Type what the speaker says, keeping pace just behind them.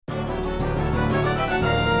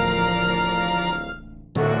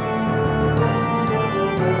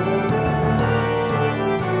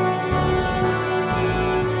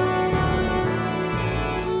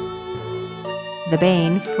the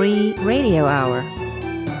Baen Free Radio Hour.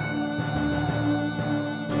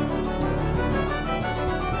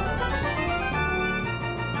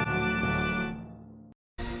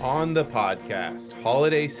 On the podcast,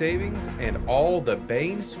 holiday savings and all the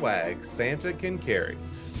Baen swag Santa can carry.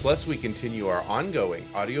 Plus, we continue our ongoing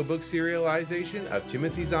audiobook serialization of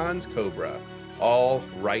Timothy Zahn's Cobra, all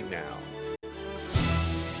right now.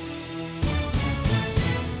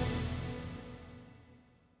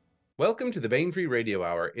 Welcome to the Baen Free Radio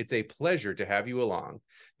Hour. It's a pleasure to have you along.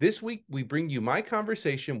 This week, we bring you my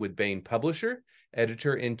conversation with Baen publisher,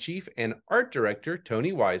 editor-in-chief, and art director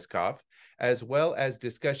Tony Weiskopf, as well as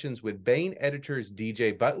discussions with Baen editors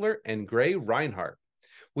DJ Butler and Gray Reinhardt.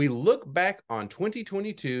 We look back on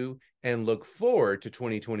 2022 and look forward to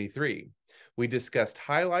 2023. We discussed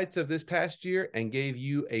highlights of this past year and gave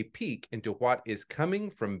you a peek into what is coming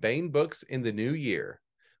from Baen Books in the new year.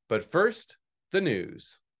 But first, the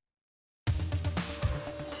news.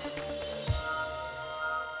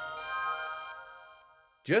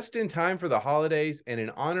 Just in time for the holidays and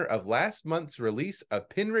in honor of last month's release of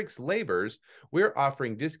Penrick's Labors, we're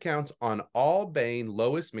offering discounts on all Baen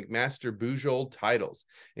Lois McMaster Bujold titles,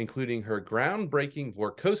 including her groundbreaking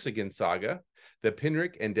Vorkosigan saga, the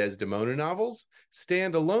Penrick and Desdemona novels,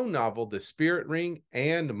 standalone novel The Spirit Ring,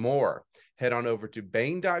 and more. Head on over to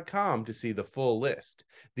Baen.com to see the full list.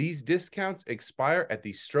 These discounts expire at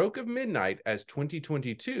the stroke of midnight as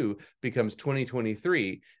 2022 becomes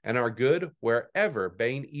 2023 and are good wherever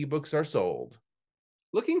Baen ebooks are sold.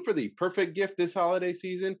 Looking for the perfect gift this holiday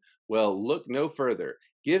season? Well, look no further.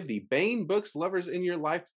 Give the Baen Books lovers in your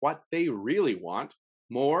life what they really want: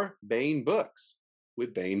 more Baen Books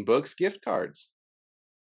with Baen Books gift cards.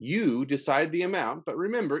 You decide the amount, but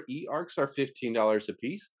remember, e-ARCs are $15 a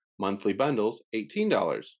piece. Monthly bundles,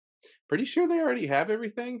 $18. Pretty sure they already have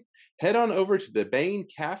everything? Head on over to the Baen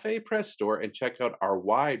Cafe Press Store and check out our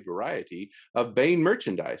wide variety of Baen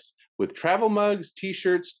merchandise with travel mugs,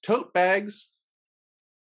 t-shirts, tote bags,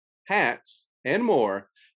 hats, and more.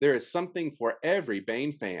 There is something for every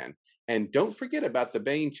Baen fan. And don't forget about the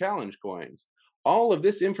Baen Challenge coins. All of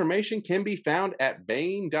this information can be found at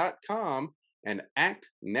Baen.com, and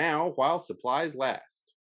act now while supplies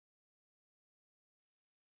last.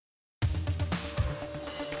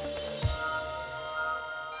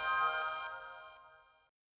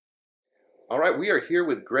 All right, we are here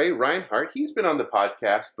with Gray Reinhardt. He's been on the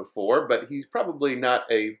podcast before, but he's probably not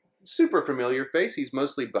a super familiar face. He's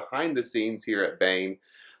mostly behind the scenes here at Baen.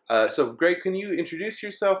 So, Gray, can you introduce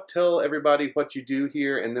yourself, tell everybody what you do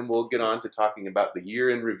here, and then we'll get on to talking about the year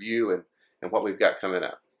in review and what we've got coming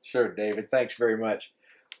up. Sure, David. Thanks very much.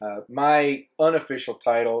 My unofficial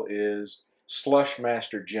title is Slush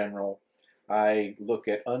Master General. I look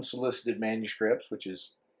at unsolicited manuscripts, which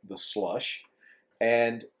is the slush,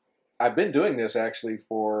 and I've been doing this actually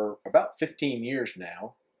for about 15 years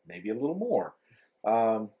now, maybe a little more.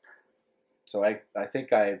 So I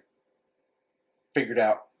think I've figured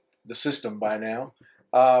out the system by now.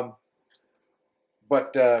 But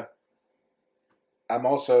I'm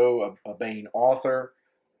also a Baen author,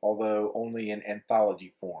 although only in anthology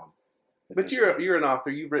form. But you're an author.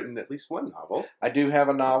 You've written at least one novel. I do have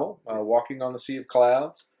a novel, Walking on the Sea of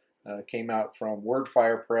Clouds. Came out from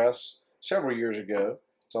Wordfire Press several years ago.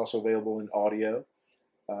 It's also available in audio,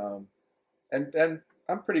 and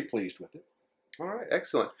I'm pretty pleased with it. All right,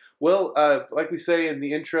 excellent. Well, like we say in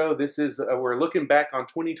the intro, this is we're looking back on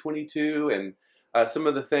 2022 and some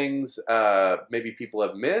of the things maybe people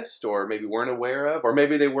have missed or maybe weren't aware of, or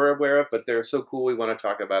maybe they were aware of, but they're so cool we want to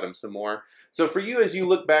talk about them some more. So for you, as you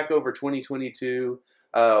look back over 2022,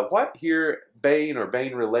 what here Baen or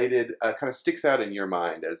Baen related kind of sticks out in your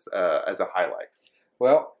mind as a highlight?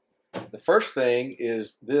 Well, the first thing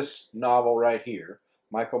is this novel right here,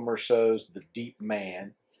 Michael Merceau's The Deep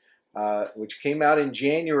Man, which came out in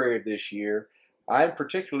January of this year. I'm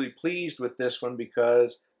particularly pleased with this one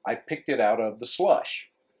because I picked it out of the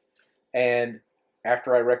slush. And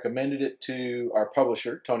after I recommended it to our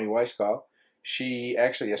publisher, Tony Weiskopf, she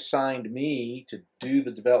actually assigned me to do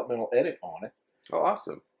the developmental edit on it. Oh,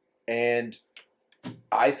 awesome. And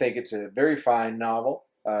I think it's a very fine novel.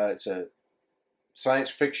 It's a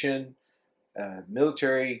science fiction,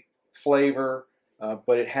 military flavor,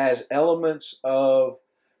 but it has elements of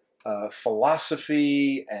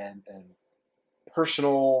philosophy and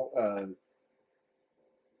personal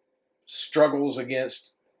struggles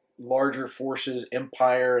against larger forces,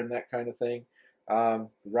 empire, and that kind of thing.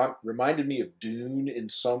 Reminded me of Dune in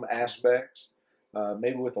some aspects,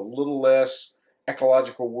 maybe with a little less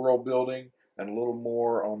ecological world building and a little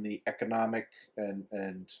more on the economic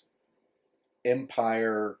and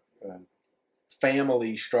empire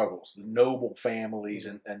family struggles, the noble families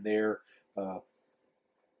and their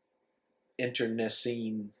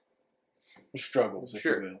internecine struggles, if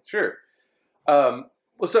you will. Sure. Well,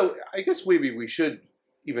 so I guess maybe we should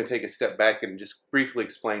even take a step back and just briefly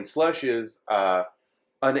explain. Slush is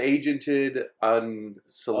unagented,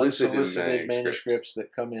 unsolicited manuscripts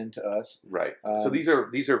that come into us. Right. So these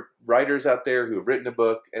are writers out there who have written a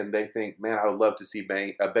book and they think, man, I would love to see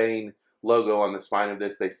a Baen logo on the spine of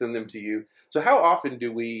this. They send them to you. So how often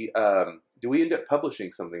do we end up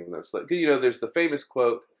publishing something from those? You know, there's the famous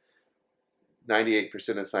quote,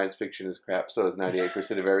 98% of science fiction is crap, so is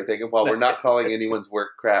 98% of everything. And while we're not calling anyone's work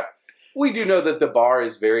crap, we do know that the bar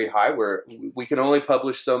is very high where we can only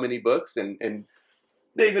publish so many books. And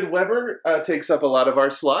David Weber takes up a lot of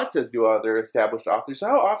our slots, as do other established authors. So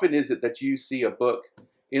how often is it that you see a book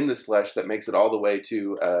in the slush that makes it all the way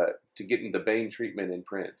to getting the Baen treatment in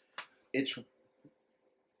print? It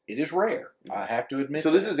is rare. I have to admit.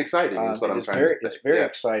 So this is exciting. Is what I'm trying to say. It's very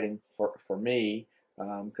exciting for me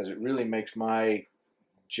because it really makes my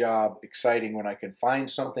job exciting when I can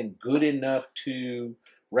find something good enough to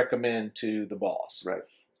recommend to the boss. Right.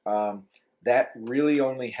 That really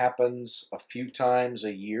only happens a few times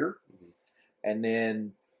a year, and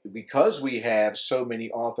then because we have so many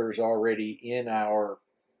authors already in our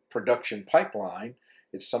production pipeline,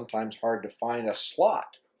 it's sometimes hard to find a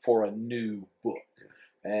slot for a new book.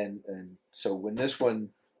 And so when this one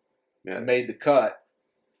made the cut,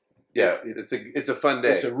 it's a fun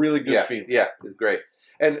day. It's a really good feeling. Yeah, it's great.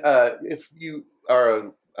 And if you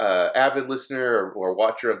are a avid listener or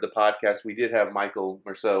watcher of the podcast, we did have Michael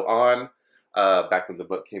Merceau on back when the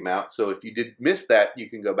book came out. So if you did miss that, you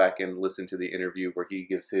can go back and listen to the interview where he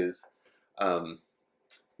gives his, some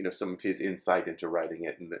of his insight into writing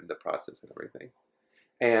it and the process and everything.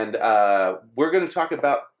 And we're going to talk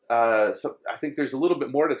about. So I think there's a little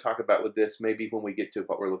bit more to talk about with this, maybe when we get to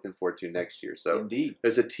what we're looking forward to next year. So Indeed.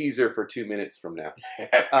 There's a teaser for 2 minutes from now.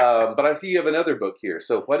 But I see you have another book here.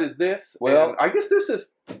 So what is this? Well, and I guess this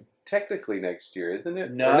is technically next year, isn't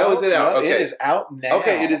it? No, is it out? Okay. It is out now.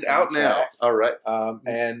 Okay, it is out now. All right.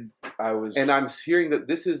 And I'm hearing that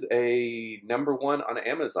this is a #1 on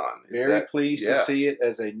Amazon. Very pleased to see it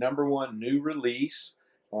as a #1 new release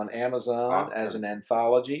on Amazon as an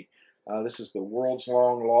anthology. This is the World's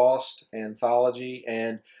Long Lost anthology,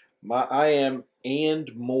 and I am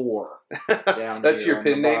and more down That's here your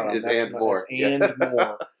pen name is and more. And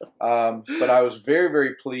more. But I was very,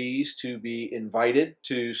 very pleased to be invited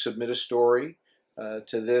to submit a story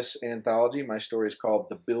to this anthology. My story is called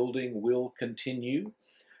 "The Building Will Continue."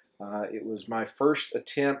 It was my first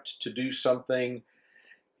attempt to do something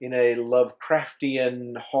in a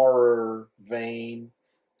Lovecraftian horror vein,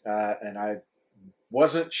 and I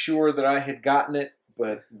wasn't sure that I had gotten it,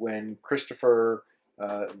 but when Christopher,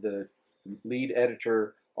 the lead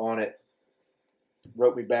editor on it,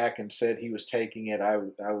 wrote me back and said he was taking it, I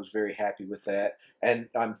was very happy with that. And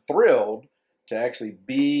I'm thrilled to actually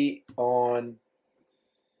be on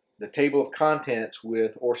the table of contents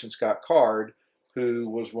with Orson Scott Card, who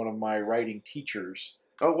was one of my writing teachers.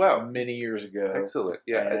 Oh, wow. Many years ago. Excellent.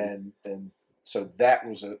 Yeah. And so that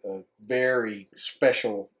was a very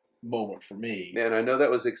special moment for me. And I know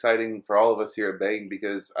that was exciting for all of us here at Baen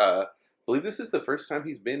because I believe this is the first time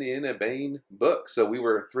he's been in a Baen book. So we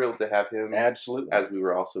were thrilled to have him. Absolutely. As we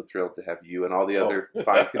were also thrilled to have you and all the other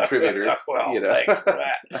fine contributors. Well, thanks for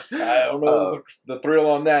that. I don't know the thrill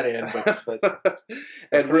on that end, but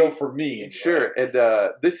the thrill for me. Anyway. Sure.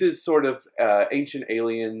 And this is sort of ancient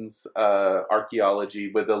aliens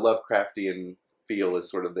archaeology with a Lovecraftian feel is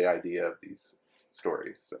sort of the idea of these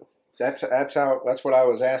stories. So. That's what I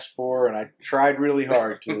was asked for, and I tried really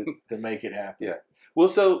hard to make it happen. Yeah. Well,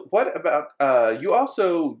 so what about you?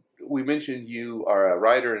 Also, we mentioned you are a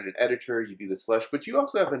writer and an editor. You do the slush, but you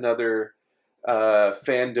also have another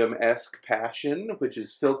fandom-esque passion, which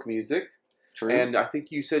is folk music. True. And I think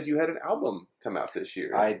you said you had an album come out this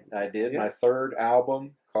year. I did. Yeah. My third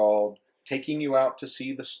album called "Taking You Out to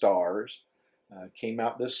See the Stars" came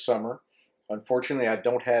out this summer. Unfortunately, I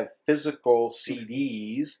don't have physical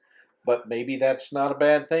CDs. But maybe that's not a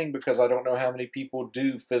bad thing because I don't know how many people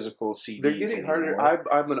do physical CDs. They're getting anymore.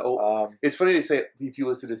 harder. I'm an old. It's funny to say if you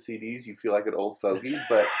listen to CDs, you feel like an old fogey.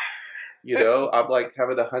 But I'm like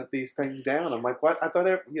having to hunt these things down. I'm like, what? I thought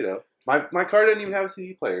my car doesn't even have a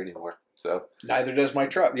CD player anymore. So neither does my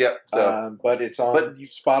truck. Yep. So, but it's on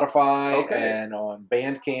Spotify and on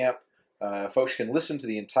Bandcamp. Folks can listen to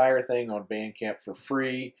the entire thing on Bandcamp for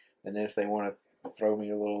free, and then if they want to throw me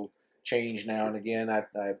a little change now and again,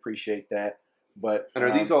 I appreciate that. But and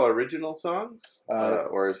are these all original songs,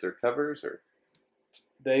 or is there covers? Or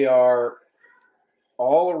they are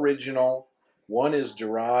all original One is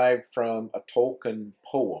derived from a Tolkien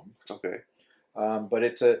poem. Okay. But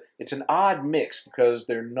it's an odd mix because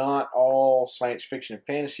they're not all science fiction and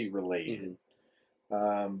fantasy related.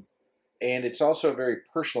 And it's also a very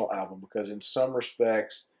personal album because in some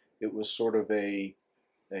respects it was sort of a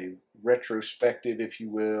retrospective, if you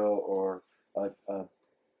will, or a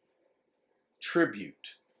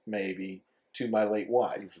tribute maybe to my late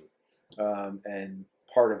wife, and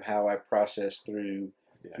part of how I processed through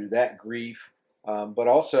that grief, but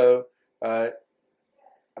also, I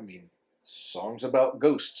mean, songs about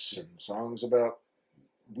ghosts and songs about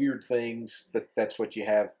weird things, but that's what you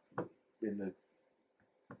have in the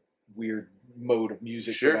weird mode of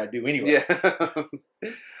music that I do anyway. Yeah.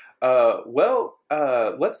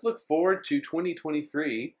 Let's look forward to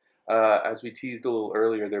 2023. As we teased a little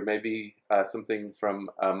earlier, there may be something from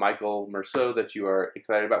Michael Merceau that you are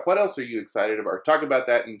excited about. What else are you excited about? Talk about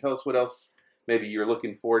that and tell us what else maybe you're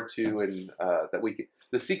looking forward to, and that we can,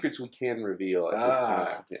 the secrets we can reveal at this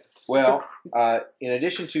time. Yes. Well, in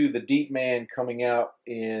addition to The Deep Man coming out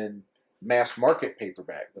in mass market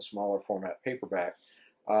paperback, the smaller format paperback,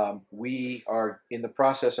 we are in the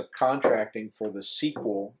process of contracting for the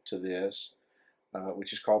sequel to this,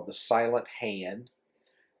 which is called The Silent Hand.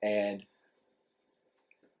 And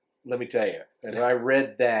let me tell you, as I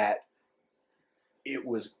read that, it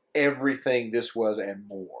was everything this was and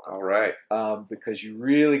more. All right. Because you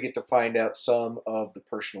really get to find out some of the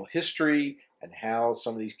personal history and how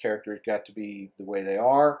some of these characters got to be the way they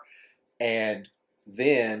are. And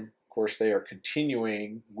then, of course, they are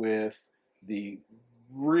continuing with the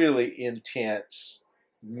really intense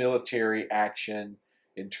military action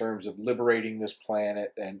in terms of liberating this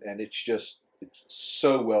planet. And it's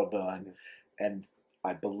so well done. And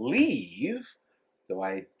I believe, though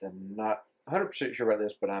I am not 100% sure about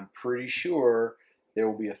this, but I'm pretty sure there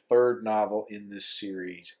will be a third novel in this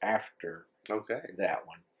series after that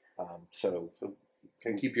one. So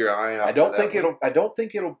can keep your eye out. I don't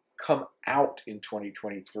think it'll come out in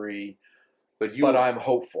 2023, but I'm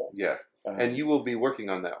hopeful. Yeah, and you will be working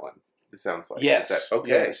on that one. It sounds like. Yes.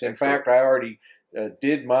 Yes. In fact, I already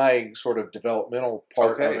did my sort of developmental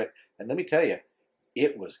part of it, and let me tell you,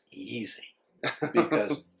 it was easy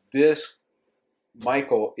because this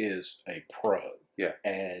Michael is a pro. Yeah.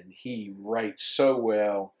 And he writes so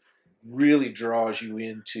well, really draws you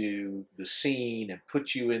into the scene and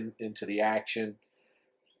puts you into the action.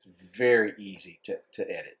 Very easy to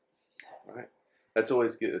edit. All right. That's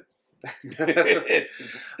always good.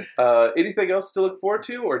 Anything else to look forward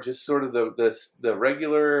to, or just sort of the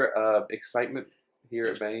regular excitement here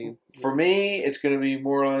at Baen? For me, it's going to be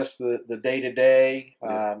more or less the day-to-day.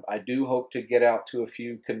 I do hope to get out to a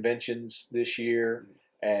few conventions this year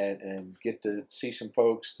and get to see some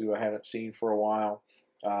folks who I haven't seen for a while.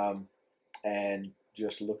 And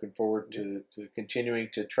just looking forward to continuing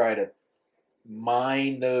to try to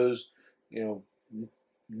mine those,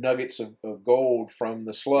 nuggets of gold from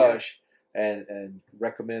the slush and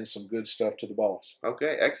recommend some good stuff to the boss.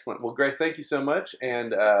 Okay, excellent. Well, great. Thank you so much.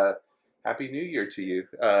 And Happy New Year to you.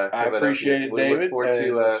 I appreciate it, David. Look forward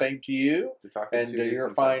to, same to you. To talking and to you you're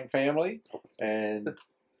a fine family. And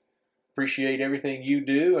appreciate everything you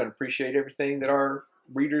do and appreciate everything that our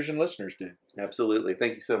readers and listeners do. Absolutely.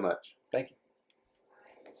 Thank you so much. Thank you.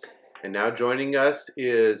 And now joining us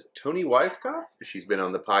is Toni Weisskopf. She's been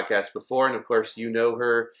on the podcast before, and of course you know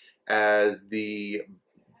her as the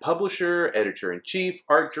publisher, editor-in-chief,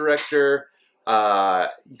 art director,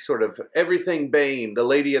 sort of everything Baen, the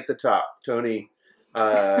lady at the top. Toni,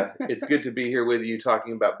 it's good to be here with you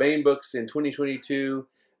talking about Baen books in 2022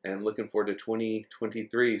 and looking forward to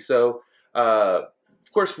 2023. So, of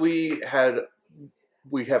course, we have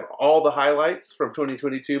all the highlights from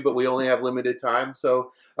 2022, but we only have limited time.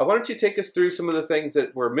 So why don't you take us through some of the things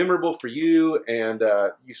that were memorable for you, and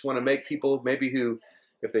you just want to make people maybe who,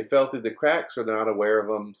 if they fell through the cracks or they're not aware of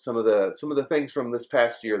them, some of the things from this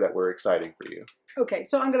past year that were exciting for you. Okay,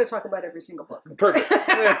 so I'm going to talk about every single book. Perfect.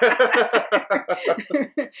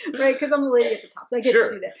 Right, because I'm the lady at the top. So I get to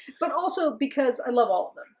do that. But also because I love all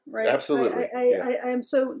of them, right? Absolutely. I am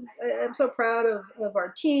so proud of our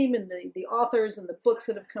team and the authors and the books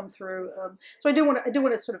that have come through. So I do want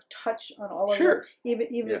to sort of touch on all of them,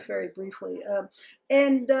 even if very briefly.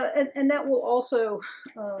 And that will also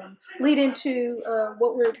lead into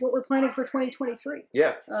what we're planning for 2023.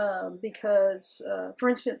 Yeah. Because for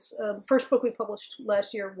instance, first book we published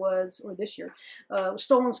this year was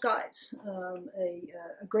Stolen Skies,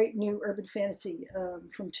 a great new urban fantasy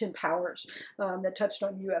from Tim Powers that touched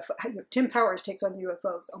on UFO. Tim Powers takes on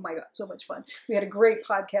UFOs. Oh my God, so much fun. We had a great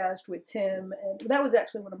podcast with Tim, and that was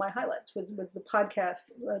actually one of my highlights. Was the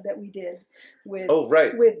podcast that we did with. Oh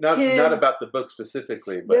right, with Tim, not about the book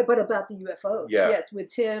specifically, but about the UFOs. Yeah. Yes,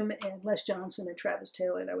 with Tim and Les Johnson and Travis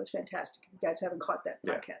Taylor. That was fantastic. If you guys haven't caught that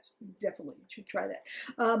podcast, definitely should try that.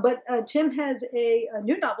 But Tim has a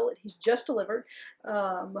new novel that he's just delivered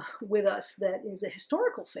with us that is a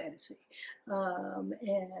historical fantasy,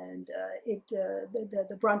 and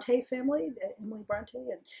the Bronte family, Emily Bronte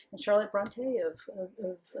and Charlotte Bronte of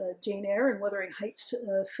Jane Eyre and Wuthering Heights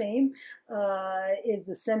fame, is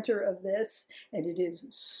the center of this, and it is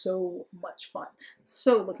so much fun.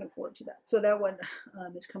 So looking forward to that. So that one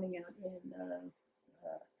is coming out in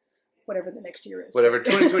whatever the next year is. Whatever,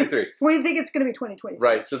 2023. We think it's going to be 2023.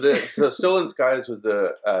 Right. So Stolen Skies was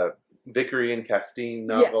a Vickery and Castine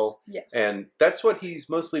novel, yes. And that's what he's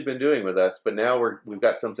mostly been doing with us. But now we've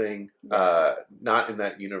got something not in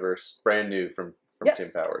that universe, brand new from Tim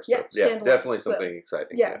Powers. So, definitely something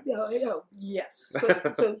exciting. Yes.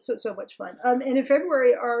 So much fun. And in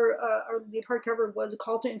February, our lead hardcover was A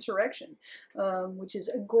Call to Insurrection, which is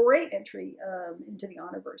a great entry into the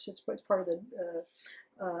Honorverse. It's part of the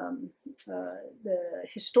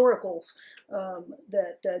historicals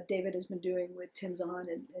that David has been doing with Tim Zahn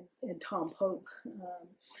and Tom Pope,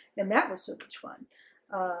 and that was so much fun.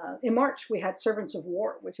 In March, we had Servants of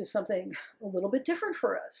War, which is something a little bit different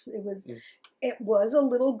for us. It was a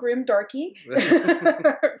little grim darky,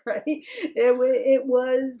 right? It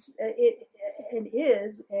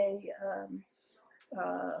is a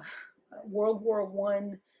World War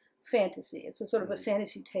I fantasy. It's a sort of a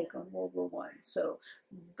fantasy take on World War I. So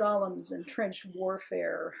golems and trench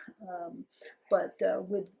warfare,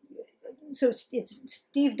 so it's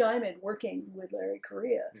Steve Diamond working with Larry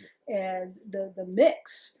Correia, and the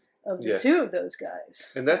mix of the two of those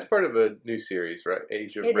guys. And that's part of a new series, right?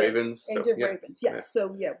 Age of Ravens. Age of Ravens. Yes. Yeah.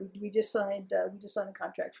 So we just signed a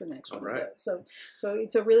contract for the next one. Right. So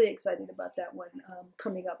it's really excited about that one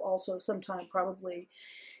coming up also sometime probably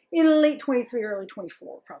in late 23, early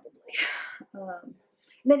 24, probably. And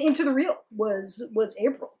then Into the Real was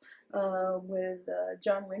April with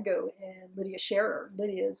John Ringo and Lydia Scherer.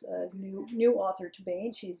 Lydia's a new author to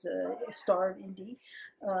Baen. She's a star of indie,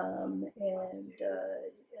 and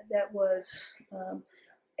that was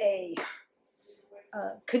a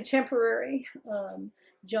contemporary.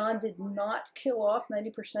 John did not kill off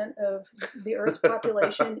 90% of the Earth's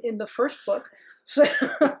population in the first book. So,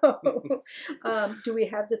 do we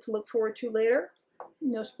have that to look forward to later?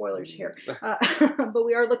 No spoilers here. But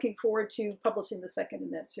we are looking forward to publishing the second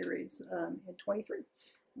in that series in 23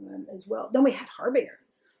 as well. Then we had Harbinger,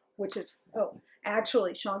 which is,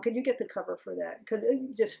 actually, Sean, could you get the cover for that? Because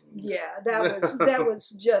that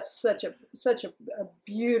was just such a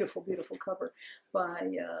beautiful, beautiful cover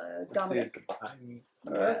by Dominic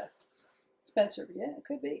Spencer. Yeah, it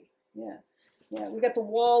could be. Yeah, we got the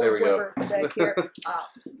wall of Weber back here.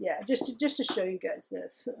 Just to show you guys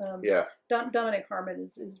this. Dominic Harmon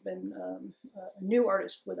has been a new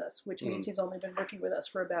artist with us, which means he's only been working with us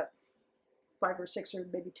for about 5 or 6 or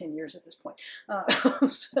maybe 10 years at this point. A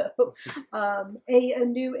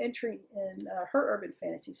new entry in her urban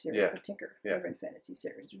fantasy series, the Tinker urban fantasy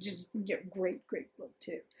series, which is great book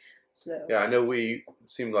too. So I know we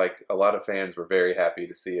seemed like a lot of fans were very happy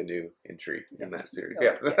to see a new entry in that series.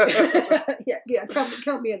 Count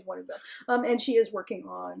me as one of them. And she is working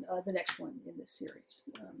on the next one in this series.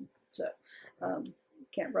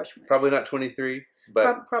 Can't rush me. Probably not 23,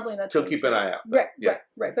 but probably not. Still keep an eye out. Right.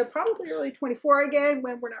 But probably early 24 again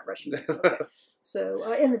when we're not rushing. Okay.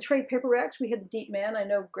 So in the trade paperbacks, we had the Deep Man. I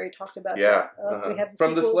know Gray talked about that. We have the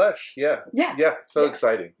From the Slush. So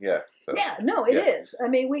exciting. It is. I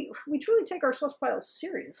mean, we truly take our Slush Piles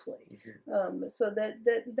seriously. So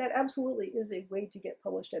that absolutely is a way to get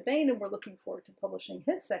published at Baen, and we're looking forward to publishing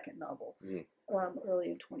his second novel early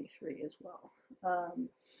in 23 as well.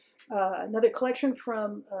 Another collection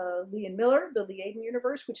from Lee and Miller, the Lee Aiden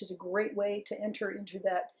universe, which is a great way to enter into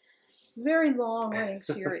that very long-running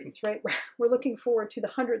series, right? We're looking forward to the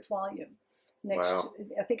 100th volume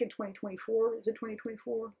I think in 2024. Is it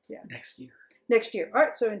 2024? Yeah. Next year. All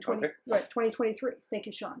right, so in 2023. Thank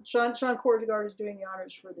you, Sean. Sean Kortegard is doing the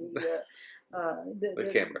honors for the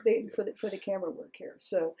camera. For the camera work here.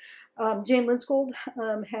 So Jane Linskold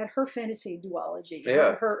had her fantasy duology,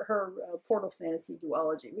 her Portal fantasy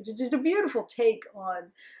duology, which is just a beautiful take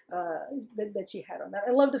on that she had on that.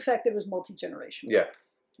 I love the fact that it was multi-generational. Yeah.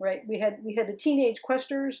 Right, we had the teenage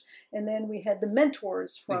questers, and then we had the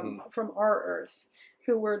mentors from our Earth,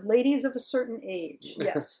 who were ladies of a certain age.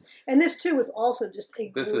 Yes, and this too was also just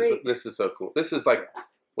a This is so cool. This is like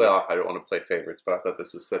well, I don't want to play favorites, but I thought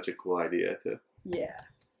this was such a cool idea to. Yeah.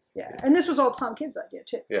 And this was all Tom Kidd's idea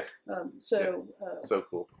too. Yeah. So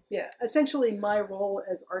Cool. Yeah. Essentially, my role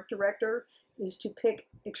as art director is to pick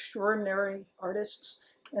extraordinary artists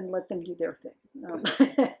and let them do their thing.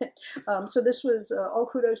 So this was all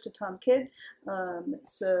kudos to Tom Kidd.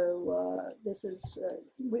 This is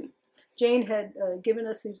Jane had given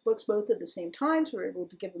us these books both at the same time, so we were able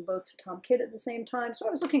to give them both to Tom Kidd at the same time. So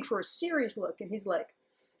I was looking for a series look, and he's like,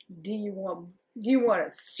 "Do you want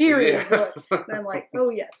a series look?" And I'm like, "Oh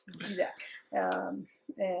yes, do that."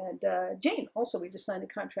 Jane also, we just signed a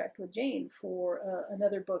contract with Jane for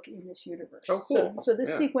another book in this universe. Oh, cool. So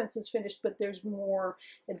this sequence is finished, but there's more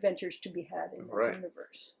adventures to be had in the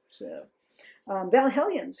universe. So Valley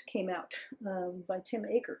Hellions came out by Tim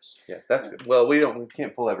Akers. Yeah, that's well. We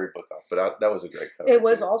can't pull every book off, but that was a great cover. It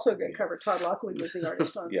was also a great cover. Todd Lockwood was the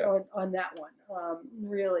artist on that one.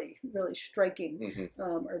 Really, really striking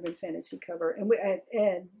urban fantasy cover.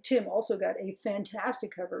 And Tim also got a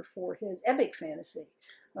fantastic cover for his epic fantasy,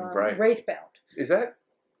 Wraithbound.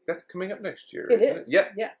 That's coming up next year? It is. Yeah.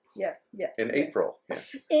 In Yeah. April.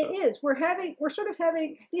 Yes. It is. We're sort of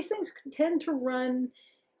having these things tend to run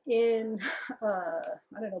in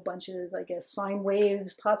I don't know, bunches, I guess, sine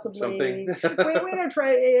waves, possibly. Something. we don't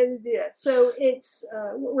try. Yeah. So it's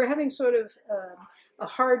we're having sort of a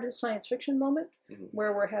hard science fiction moment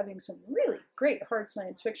where we're having some really great hard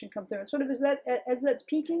science fiction come through, and sort of as that's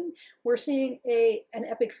peaking, we're seeing an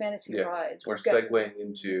epic fantasy rise. We're segueing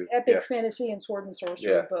into epic fantasy and sword and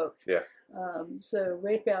sorcery both. Yeah. So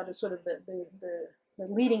Wraithbound is sort of the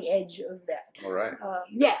leading edge of that. All right.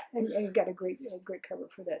 And you've got a great cover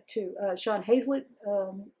for that too. Sean Hazlitt,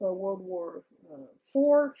 World War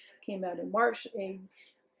IV, came out in March.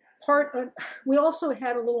 We also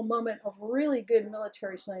had a little moment of really good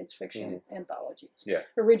military science fiction anthologies,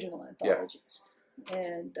 original anthologies,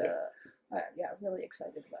 and really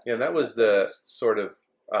excited about. Yeah, that was the sort of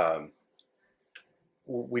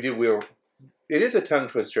It is a tongue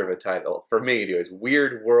twister of a title for me. Anyways,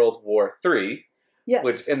 Weird World War III.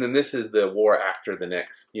 Yes. And then this is the war after the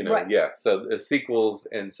next, so the sequels,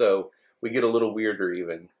 and so we get a little weirder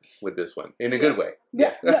even with this one, in a good way.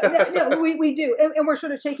 Yeah, we do. And we're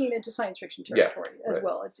sort of taking it into science fiction territory as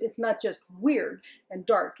well. It's not just weird and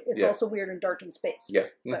dark, it's also weird and dark in space. Yeah.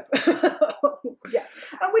 So,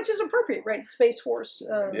 which is appropriate, right? Space Force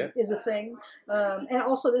is a thing. And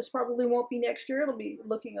also this probably won't be next year. It'll be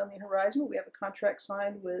looking on the horizon. We have a contract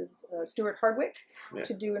signed with Stuart Hardwick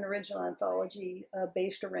to do an original anthology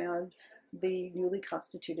based around the newly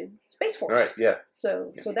constituted Space Force. Right, yeah.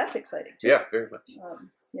 So that's exciting too. Yeah, very much.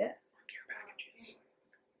 Care packages.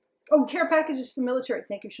 Oh, care packages to the military.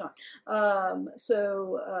 Thank you, Sean.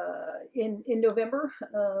 In November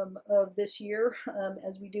of this year,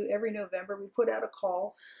 as we do every November, we put out a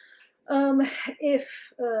call.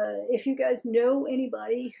 If you guys know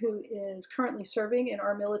anybody who is currently serving in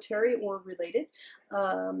our military or related,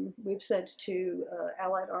 we've sent to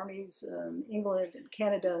allied armies, England and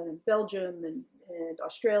Canada and Belgium and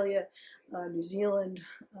Australia, New Zealand.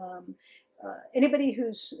 Anybody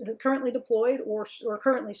who's currently deployed or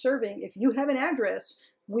currently serving, if you have an address,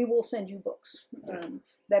 we will send you books.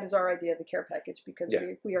 That is our idea of a care package because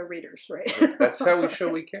we are readers, right? That's how we show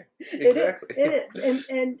we care. Exactly. It is.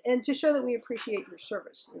 And to show that we appreciate your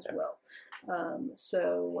service as well.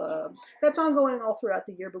 That's ongoing all throughout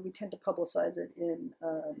the year, but we tend to publicize it in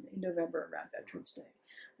November around Veterans Day.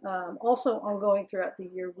 Also ongoing throughout the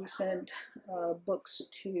year, we send books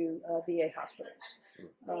to VA hospitals.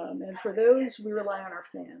 And for those, we rely on our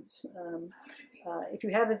fans. If you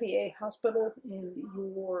have a VA hospital in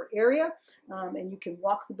your area and you can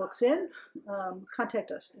walk the books in, contact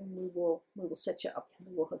us and we will set you up.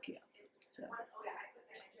 We will hook you up. So,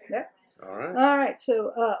 yeah. All right. All right.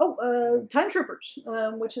 So, Time Troopers,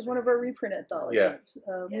 which is one of our reprint anthologies.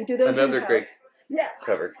 We do those another great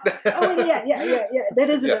cover. That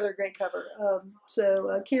is another great cover.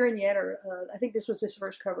 Kieran Yanner, I think this was his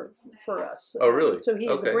first cover for us. Oh, really? So he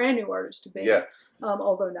is a brand new artist to Baen,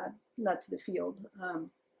 although not to the field.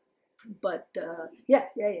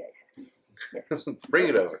 Bring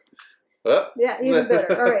it over. Oh. Yeah, even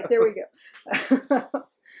better. All right, there we go.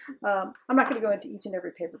 I'm not going to go into each and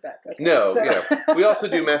every paperback. Okay? No, we also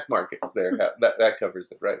do mass markets there. That covers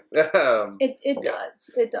it, right? It does.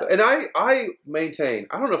 So, and I maintain,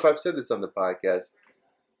 I don't know if I've said this on the podcast,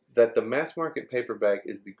 that the mass market paperback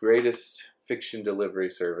is the greatest fiction delivery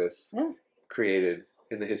service created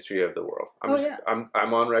in the history of the world.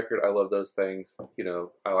 I'm on record. I love those things.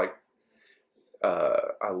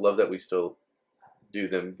 I love that we still do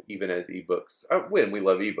them even as ebooks. We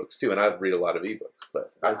love ebooks too, and I read a lot of ebooks,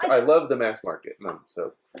 but I love the mass market,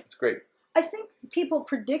 so it's great. I think people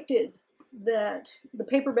predicted that the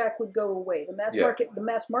paperback would go away. The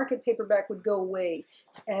mass market paperback would go away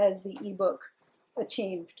as the ebook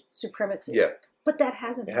achieved supremacy. Yeah. But that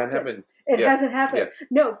hasn't happened. It hasn't happened. Yeah.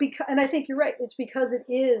 No, and I think you're right. It's because it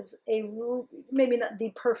is maybe not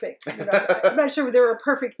the perfect. I'm not sure there are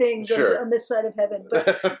perfect things on this side of heaven,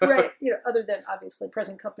 but right, other than obviously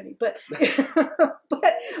present company. But but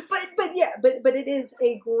it is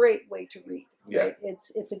a great way to read. Right? Yeah.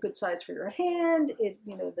 It's a good size for your hand.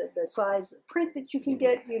 The size of print that you can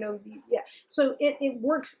get. So it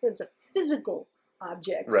works as a physical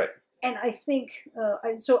object. Right. And I think,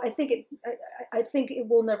 I think it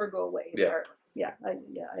will never go away. Yeah. I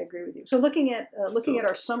agree with you. So looking at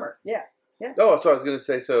our summer, yeah. Oh, so I was going to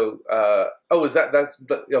say,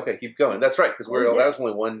 okay? Keep going. That's right, because that was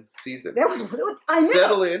only one season. That was I know.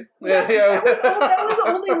 Settle in. That was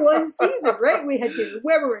only one season, right? We had David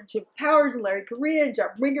Weber and Chip Powers and Larry Correa and John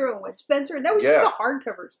Ringer and Wes Spencer, and that was just the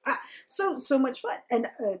hardcovers. So much fun. And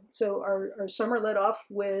so our summer led off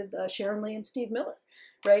with Sharon Lee and Steve Miller.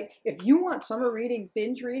 Right? If you want summer reading,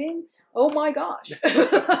 binge reading, oh my gosh.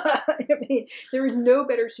 I mean, there is no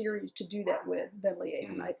better series to do that with than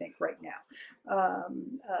Liaden, I think, right now.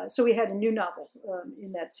 So we had a new novel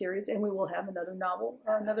in that series, and we will have another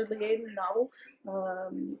Liaden novel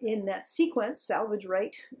in that sequence. Salvage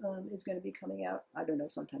Right is going to be coming out, I don't know,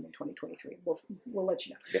 sometime in 2023. We'll let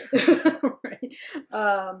you know. Yeah. Right?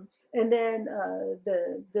 And then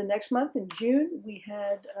the next month in June, we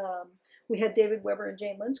had David Weber and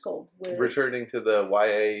Jane Lindskold returning to the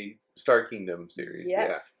YA Star Kingdom series.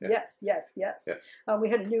 Yes. Yeah. We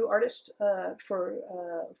had a new artist for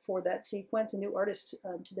that sequence, a new artist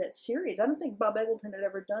to that series. I don't think Bob Eggleton had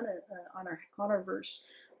ever done an Honorverse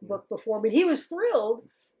book before, but he was thrilled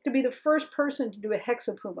to be the first person to do a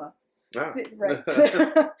hexapuma. Ah. Right. So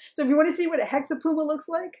if you want to see what a hexapuma looks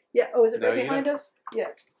like, is it right behind us?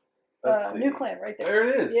 Yeah. New Clan right there. There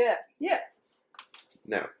it is. Yeah.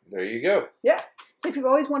 Now, there you go. Yeah. So if you've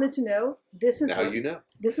always wanted to know, this is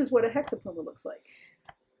what a hexapuma looks like.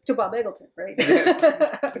 To Bob Eggleton, right?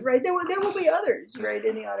 Right. There will be others, right,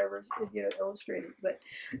 in the Honorverse, illustrated, but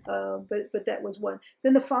that was one.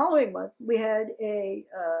 Then the following month we had a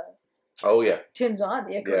Tim Zahn,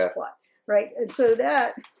 the Icarus plot, right? And so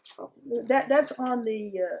that's on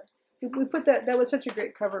the we put that was such a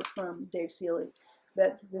great cover from Dave Seeley.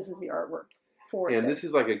 This is the artwork. And this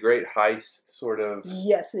is like a great heist sort of.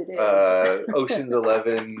 Yes, it is. Ocean's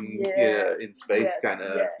 11, in space kind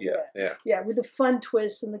of. Yeah, with the fun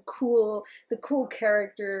twists and the cool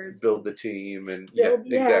characters. Build the team and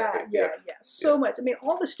exactly. So much. I mean,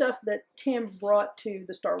 all the stuff that Tim brought to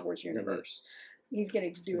the Star Wars universe. He's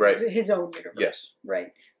getting to do his own universe. Yes.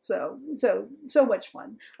 Right. So much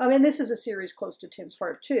fun. And this is a series close to Tim's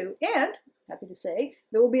heart too. And happy to say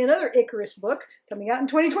there will be another Icarus book coming out in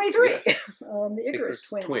 2023. Yes. The Icarus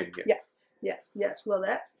Twin. Yes. Well,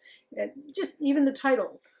 that's just even the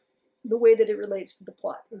title, the way that it relates to the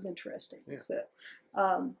plot is interesting. Yeah. So,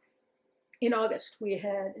 in August we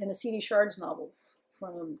had an Acidi Shards novel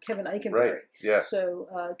from Kevin Eikenberry. Right. Yeah.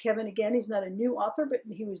 So Kevin, again, he's not a new author, but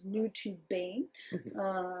he was new to Baen,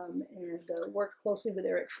 and worked closely with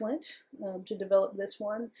Eric Flint to develop this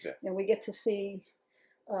one. Yeah. And we get to see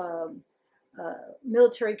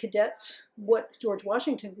military cadets, what George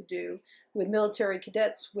Washington would do with military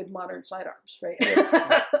cadets with modern sidearms, right?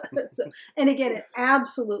 Yeah. And again, an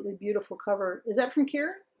absolutely beautiful cover. Is that from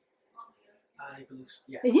Kieran? I believe so,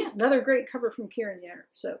 yes. Yeah, another great cover from Kieran Yanner.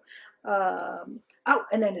 So,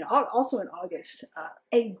 and then also in August,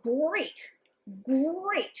 a great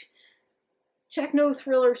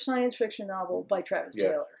techno-thriller science fiction novel by Travis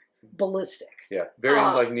Taylor, Ballistic. Yeah, very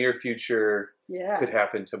like near future. Yeah, could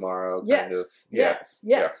happen tomorrow. Kind of. Yes.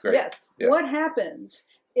 Yeah. What happens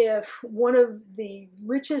if one of the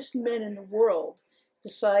richest men in the world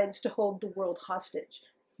decides to hold the world hostage?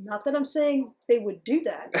 Not that I'm saying they would do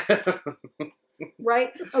that,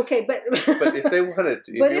 right? Okay, but if they wanted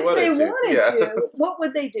to, what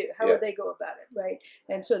would they do? How would they go about it, right?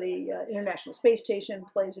 And so the International Space Station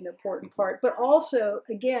plays an important part, but also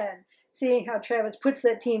again, seeing how Travis puts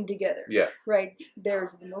that team together. Yeah. Right.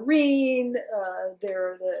 There's the Marine. There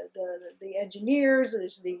are the engineers.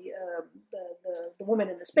 There's the woman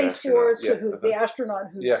in the Space Force. The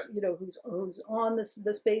astronaut who's on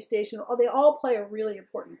the space station. They all play a really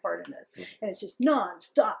important part in this, and it's just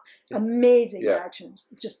nonstop, amazing actions,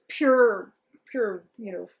 just pure,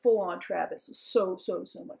 full on Travis. It's so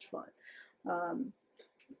much fun. And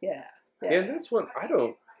that's one I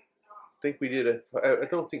don't. think we did I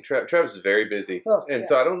don't think Travis is very busy, and yeah.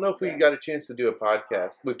 so I don't know if we got a chance to do a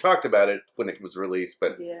podcast. We've talked about it when it was released,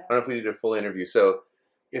 but Yeah. I don't know if we did a full interview. So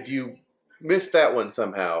if you missed that one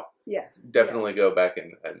somehow, Yes. definitely go back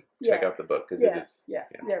and check out the book because it is. Yeah,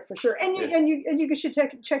 for sure. And you should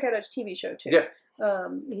check out his TV show too. Yeah.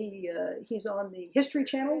 He's on the History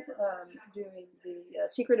Channel doing the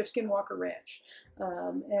Secret of Skinwalker Ranch,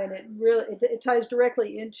 and it ties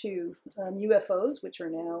directly into UFOs, which are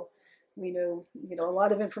now, we know a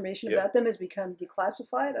lot of information about them has become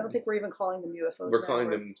declassified. I don't think we're even calling them UFOs. We're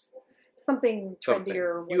calling them something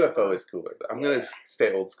trendier. UFO is cooler. I'm going to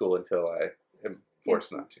stay old school until I am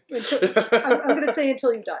forced not to. I'm going to say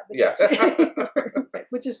until you die. But yeah.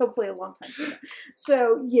 Which is hopefully a long time from now.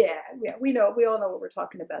 So we all know what we're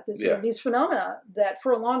talking about. These phenomena that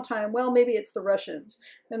for a long time, well, maybe it's the Russians,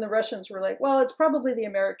 and the Russians were like, well, it's probably the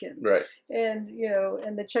Americans, right? And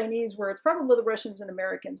and the Chinese were, it's probably the Russians and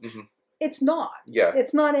Americans. Mm-hmm. It's not. Yeah.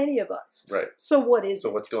 It's not any of us. Right. So what is?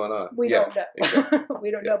 So what's going on? We don't know. Exactly.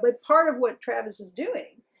 We don't know. But part of what Travis is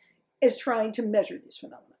doing is trying to measure these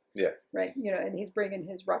phenomena. Yeah. Right. And he's bringing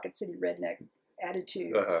his Rocket City redneck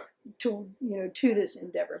attitude to this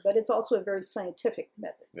endeavor, but it's also a very scientific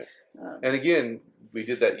method. Yeah. And again, we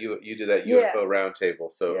did that. You did that UFO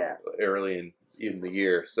roundtable so early in the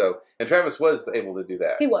year. So, and Travis was able to do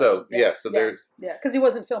that. He was. So there's because he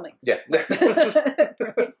wasn't filming. Yeah. Right?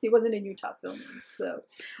 He wasn't in Utah filming. So,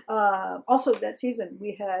 also that season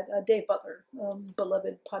we had Dave Butler,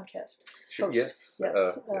 beloved podcast host. Yes.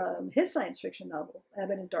 His science fiction novel,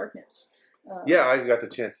 Abbott in Darkness. I got the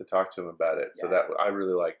chance to talk to him about it, so that I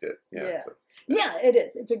really liked it. Yeah, it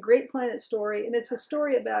is. It's a great planet story, and it's a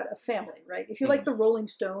story about a family, right? If you like the Rolling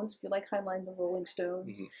Stones, if you like Heinlein the Rolling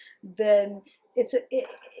Stones, then it's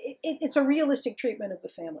a realistic treatment of the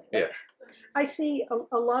family. Like, I see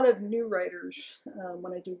a lot of new writers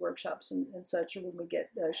when I do workshops and such, or when we get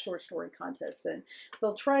short story contests, and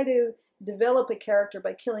they'll try to develop a character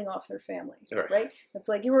by killing off their family, right? It's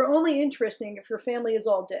like, you are only interesting if your family is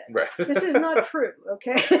all dead. Right. This is not true,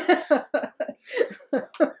 okay?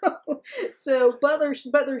 So Butler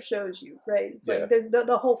shows you, right? It's like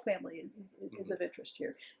the whole family is of interest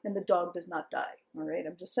here, and the dog does not die. All right,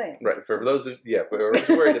 I'm just saying. Right. For those of whoever's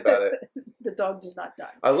worried about it, the dog does not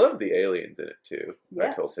die. I love the aliens in it too.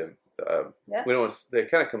 Yes. I told him. We don't want to, they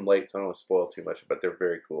kind of come late, so I don't want to spoil too much, but they're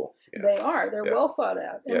very cool. They are. They're well thought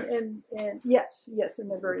out, and yes, and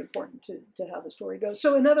they're very important to how the story goes.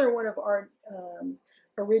 So another one of our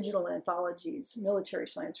original anthologies, military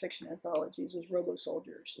science fiction anthologies, was Robo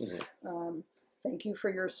Soldiers. Thank you for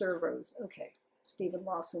your servos. Okay, Stephen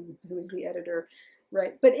Lawson, who is the editor.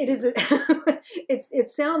 Right, but it is it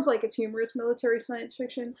sounds like it's humorous military science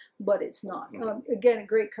fiction, but it's not. Again, a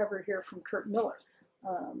great cover here from Kurt Miller.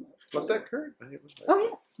 Was that Kurt?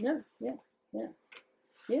 Oh yeah.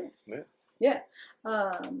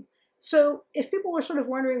 So if people were sort of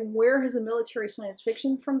wondering where has the military science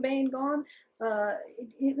fiction from Baen gone,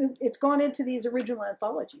 it's gone into these original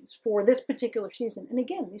anthologies for this particular season. And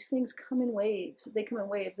again, these things come in waves. They come in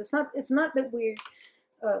waves. It's not that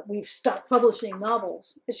we've stopped publishing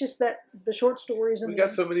novels. It's just that the short stories and we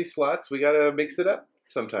got so many slots. We got to mix it up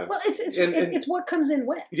sometimes. Well, it's what comes in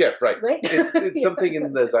when. Yeah, right. It's Yeah. something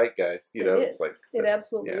in the zeitgeist. It is. It's like it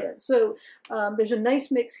absolutely is. So there's a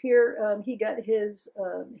nice mix here. He got his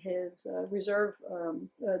reserve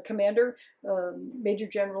commander, Major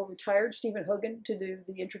General retired Stephen Hogan, to do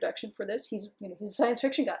the introduction for this. He's a science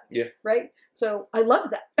fiction guy. Yeah. Right. So I love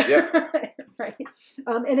that. Yeah. Right.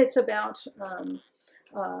 And it's about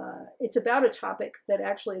a topic that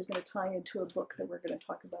actually is going to tie into a book that we're going to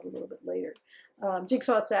talk about a little bit later.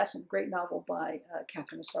 Jigsaw Assassin, great novel by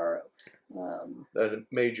Catherine Asaro. The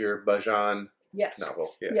Major Bajan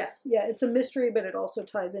novel. Yes. Yeah. It's a mystery, but it also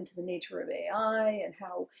ties into the nature of AI and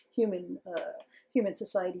how human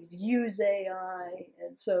societies use AI,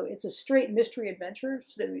 and so it's a straight mystery adventure.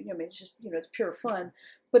 So it's just it's pure fun,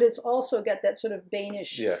 but it's also got that sort of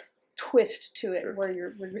Baenish twist to it, where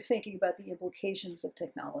you're thinking about the implications of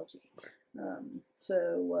technology. And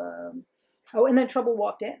then Trouble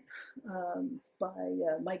Walked In by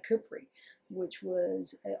Mike Kupri, which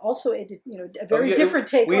was also a very different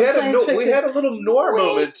take on science fiction. We had a little noir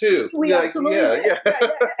moment too. We absolutely did.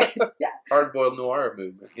 Yeah. Hard-boiled noir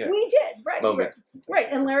movement. Yeah. We did, right. Moment. Right.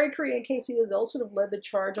 And Larry Correa and Casey Azell sort of led the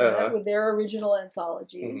charge on that with their original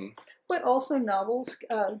anthologies. But also novels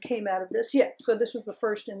came out of this. Yeah, so this was the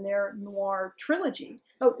first in their noir trilogy.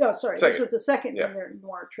 Oh, sorry. This was the second in their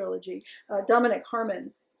noir trilogy. Dominic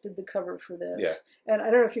Harmon did the cover for this. Yeah. And I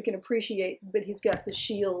don't know if you can appreciate, but he's got the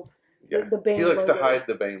shield, the Baen logo. He likes to hide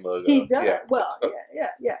the Baen logo. He does. Yeah, well,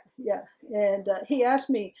 yeah. And he asked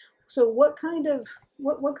me, so what kind of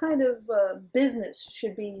business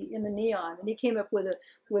should be in the neon? And he came up with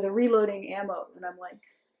a reloading ammo, and I'm like,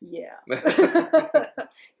 yeah,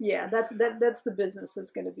 yeah, that's the business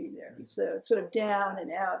that's going to be there. So it's sort of down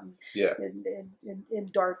and out,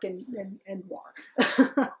 and dark and noir.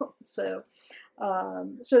 So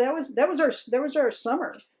that was our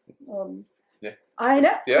summer. Yeah. I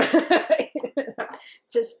know. Yeah.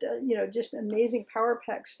 Just just amazing power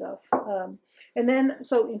pack stuff. And then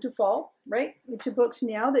so into fall, right? Into books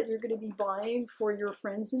now that you're going to be buying for your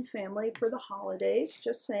friends and family for the holidays.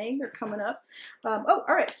 Just saying, they're coming up. All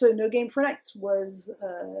right. So No Game for Knights was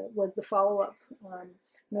the follow-up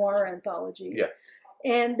noir anthology. Yeah.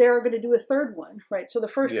 And they're going to do a third one, right? So the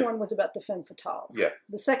first one was about the femme fatale. Yeah.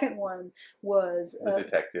 The second one was the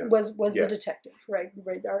detective. Was the detective, right?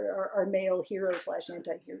 Right. Our male hero /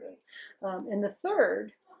 anti-hero. And the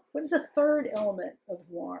third, what is the third element of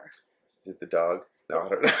noir? Is it the dog? No, I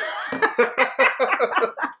don't know.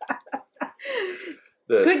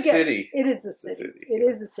 The Good city. Guess. It is the city. It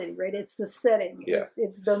is the city, right? It's the setting. Yeah.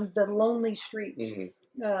 It's the lonely streets.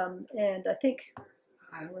 Mm-hmm. And I think,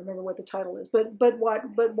 I don't remember what the title is, but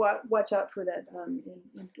watch out for that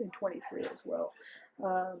in 23 as well.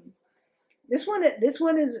 This one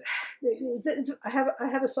is I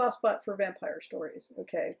have a soft spot for vampire stories.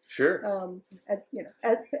 Okay, sure.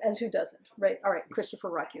 As who doesn't, right? All right, Christopher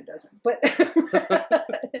Rocchio doesn't, but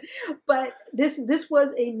but this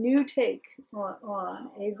was a new take on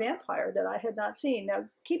a vampire that I had not seen. Now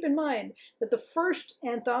keep in mind that the first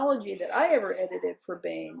anthology that I ever edited for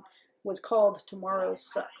Baen was called Tomorrow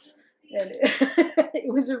Sucks. And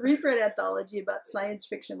it was a reprint anthology about science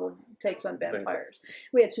fictional takes on vampires.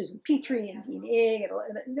 We had Susan Petrie and Dean Ing,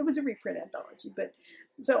 and it was a reprint anthology. But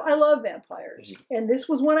so I love vampires, and this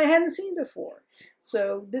was one I hadn't seen before.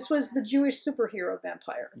 So this was the Jewish superhero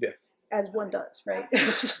vampire, as one does, right?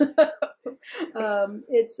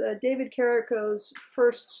 It's David Carrico's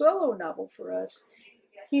first solo novel for us.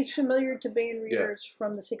 He's familiar to Baen readers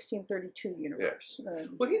from the 1632 universe. Yeah.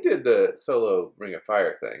 Well, he did the solo Ring of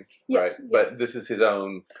Fire thing, right? Yes. But this is his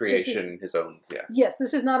own creation, Yes,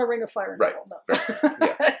 this is not a Ring of Fire novel, no. Right.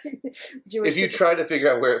 Yeah. If you try to figure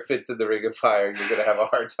out where it fits in the Ring of Fire, you're going to have a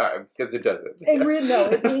hard time because it doesn't.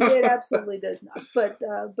 It absolutely does not. But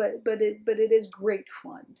it is great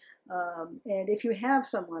fun. And if you have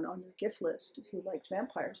someone on your gift list who likes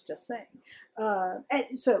vampires, just saying.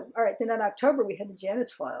 And so, all right, then in October we had the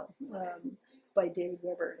Janus File by David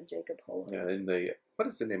Weber and Jacob Holo. Yeah, and what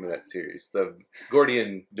is the name of that series? The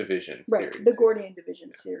Gordian Division series. Right, the Gordian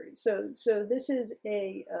Division series. So this is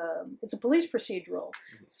it's a police procedural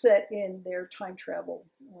set in their time travel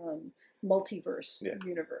multiverse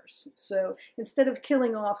universe. So instead of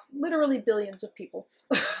killing off literally billions of people,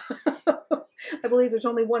 I believe there's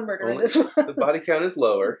only one murder in this one. The body count is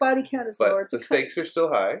lower. Lower. The stakes are still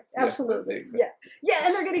high. Absolutely. Yeah,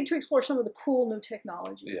 and they're getting to explore some of the cool new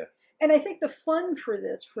technology. Yeah. And I think the fun for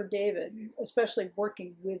this, for David, especially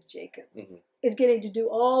working with Jacob, is getting to do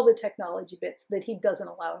all the technology bits that he doesn't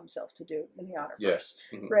allow himself to do in the Honor Verse.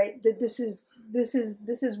 Right? That this is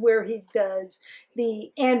where he does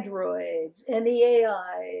the androids and the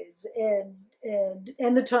AIs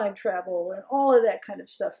and the time travel and all of that kind of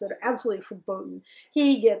stuff that are absolutely forbidden.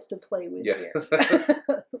 He gets to play with here.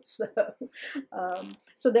 So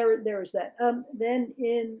there is that. Then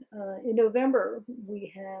in November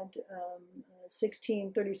we had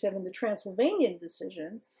 1637, the Transylvanian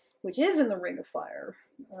decision, which is in the Ring of Fire.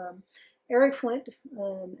 Eric Flint,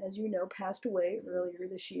 as you know, passed away earlier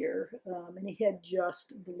this year, and he had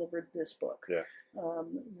just delivered this book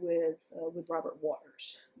with Robert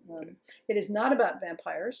Waters. It is not about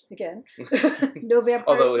vampires, again. No vampires.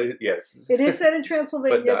 Although, it is set in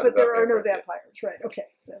Transylvania, but there are no vampires. Right, okay.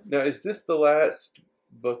 So. Now, is this the last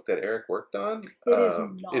book that Eric worked on? It is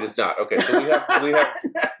not. It is not. Okay, so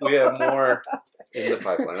we have more in the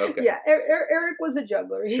pipeline. Okay. Yeah, Eric was a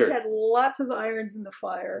juggler. He Sure. had lots of irons in the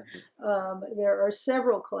fire. There are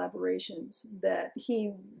several collaborations that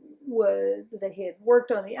he had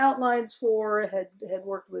worked on the outlines for, had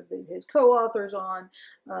worked with his co-authors on,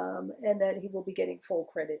 and that he will be getting full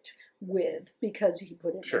credit with because he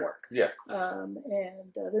put in the work. Yeah.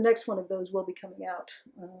 And the next one of those will be coming out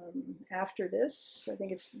after this. I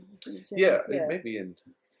think it's it may be in.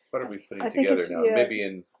 What are we putting together now? Maybe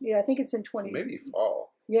in. Yeah, I think it's in 20. Maybe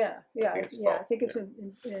fall. Yeah. I think it's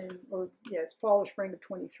it's fall or spring of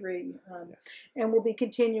 23, and we'll be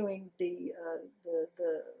continuing the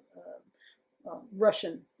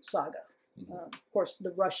Russian saga. Of course,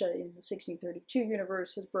 the Russia in the 1632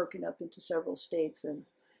 universe has broken up into several states, and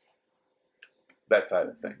that side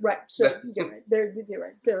of things. Right. So you're right. You're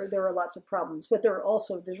right. There are lots of problems, but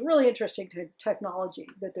there's really interesting technology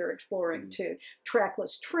that they're exploring too.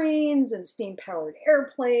 Trackless trains and steam powered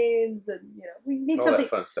airplanes, and we need all something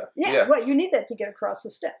that fun stuff. Yeah, well, you need that to get across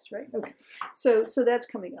the steps, right? Okay, so that's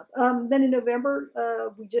coming up. Then in November,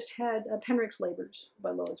 we just had Penrick's Labors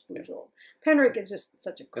by Lois Bujold. Penrick is just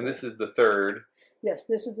such a cool. And this is the third. Yes,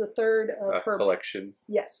 this is the third of her collection.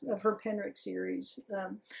 Yes, of her Penrick series.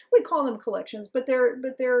 We call them collections, but they're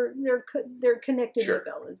connected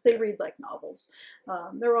novellas. They read like novels.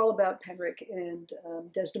 They're all about Penrick and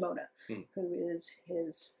Desdemona, who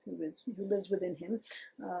lives within him,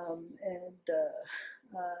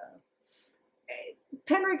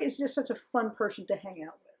 Penrick is just such a fun person to hang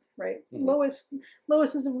out with. Right, Lois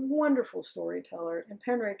is a wonderful storyteller, and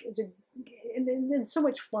Penrick is and so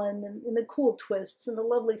much fun, and the cool twists and the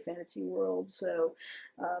lovely fantasy world. So,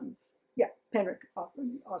 Penrick,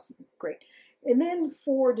 awesome, great. And then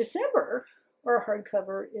for December, our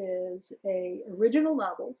hardcover is a original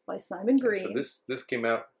novel by Simon Green. So this came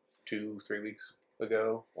out 2-3 weeks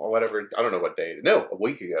ago or whatever. I don't know what day. No, a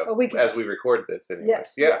week ago. As we record this. Anyway.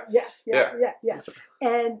 Yes. Yeah.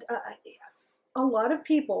 And a lot of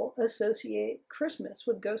people associate Christmas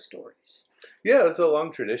with ghost stories. Yeah, it's a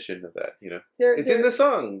long tradition of that, It's in the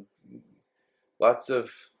song. Lots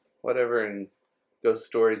of whatever and ghost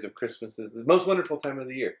stories of Christmas is the most wonderful time of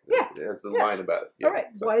the year. Yeah. There's the line about it. Yeah, all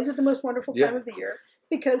right. So. Why is it the most wonderful time of the year?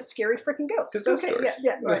 Because scary freaking ghosts. Okay. Stories.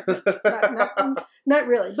 Right. Not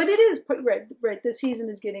really, but it is right. The season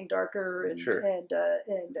is getting darker, and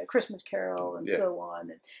Christmas Carol, and so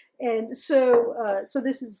on, and so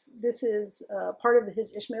this is part of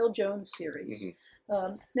his Ishmael Jones series.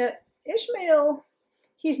 Now Ishmael,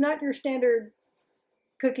 he's not your standard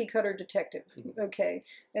cookie cutter detective, okay,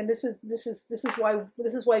 and this is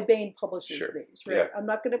why Baen publishes these, right? Yeah. I'm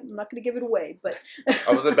not gonna give it away, but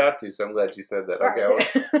I was about to, so I'm glad you said that. Okay,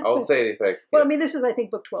 I won't say anything. Well, I mean, this is I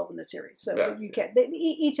think book 12 in the series, so you can't.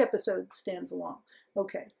 Each episode stands alone.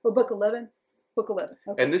 Okay, well, book 11.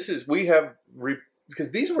 Okay. And this is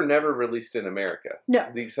because these were never released in America. No,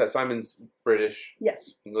 these Simon's British,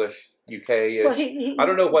 English, UK-ish. Well, I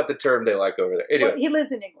don't know what the term they like over there. Anyway, he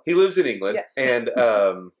lives in England. He lives in England, yes. And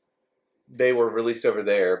they were released over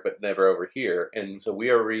there, but never over here. And so we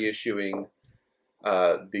are reissuing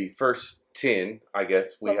the first 10, I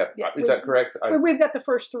guess. Is that correct? We've got the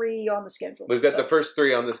first 3 on the schedule. We've got the first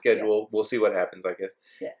 3 on the schedule. Yeah. We'll see what happens, I guess.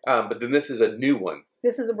 Yeah. But then this is a new one.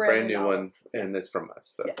 This is a brand new one, and it's from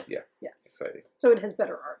us. So, yeah. Exciting. So it has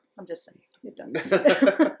better art. I'm just saying. It does.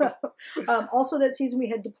 Also that season we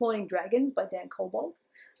had Deploying Dragons by Dan Cobalt.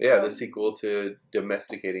 Yeah, the sequel to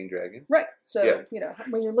Domesticating Dragons. Right. So,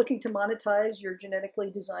 when you're looking to monetize your genetically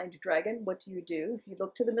designed dragon, what do? You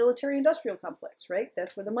look to the military-industrial complex, right?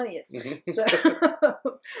 That's where the money is.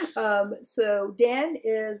 So Dan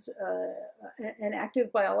is an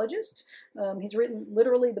active biologist. He's written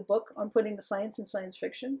literally the book on putting the science in science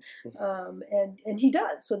fiction, and he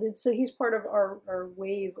does. So he's part of our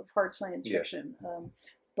wave of hard science fiction,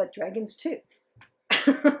 but dragons too.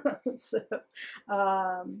 So,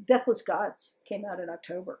 Deathless Gods came out in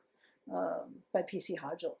October by P.C.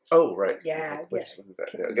 Hodgel. Oh, right. Yeah. Which one is that?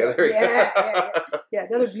 Okay, there we go. Yeah.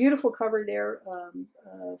 Another beautiful cover there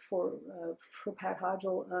for Pat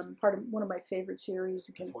Hodgel. Part of one of my favorite series.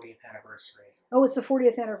 The 40th anniversary. Oh, it's the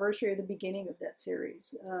 40th anniversary of the beginning of that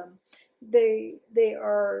series. They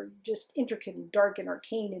are just intricate and dark and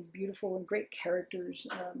arcane and beautiful and great characters.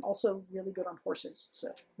 Also really good on horses.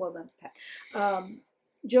 So well done, Pat.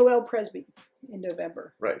 Joelle Presby in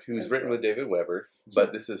November. Right, who's written with David Weber,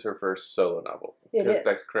 but this is her first solo novel. It is.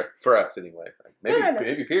 That's correct for us, anyway.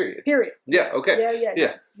 Maybe period. Period. Yeah. Okay.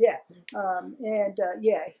 Yeah.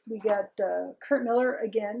 We got Kurt Miller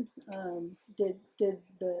again. Did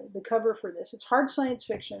the cover for this? It's hard science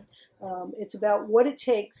fiction. It's about what it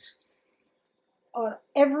takes on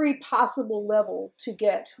every possible level to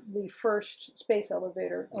get the first space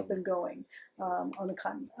elevator up and going on the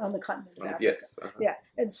continent of Africa. Yes. Yeah,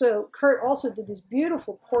 and so Kurt also did these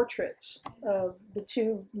beautiful portraits of the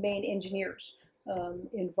 2 main engineers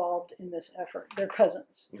involved in this effort. They're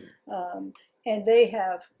cousins, and they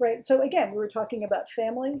have So again, we were talking about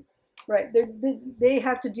family. Right, they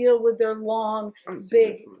have to deal with their long,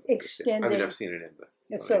 big, extended. I've seen it in the.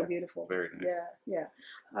 It's so beautiful. Very nice. Yeah.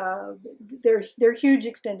 They're huge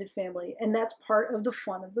extended family, and that's part of the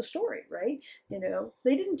fun of the story, right?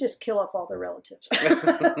 They didn't just kill off all their relatives,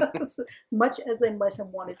 much as they might have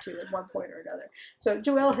wanted to at one point or another. So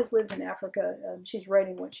Joelle has lived in Africa. She's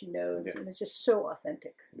writing what she knows, and it's just so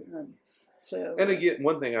authentic. And again,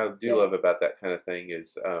 one thing I do love about that kind of thing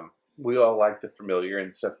is we all like the familiar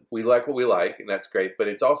and stuff. We like what we like, and that's great. But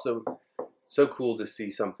it's also so cool to see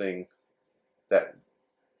something that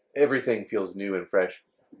everything feels new and fresh.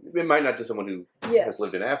 It might not to someone who has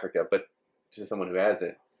lived in Africa, but to someone who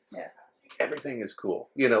hasn't. Yeah. Everything is cool.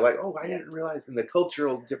 You know, like, oh, I didn't realize, and the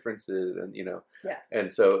cultural differences, and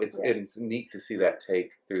and so it's neat to see that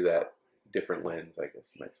take through that different lens, I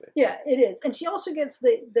guess you might say. Yeah, it is, and she also gets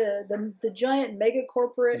the giant mega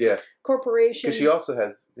corporation. Because she also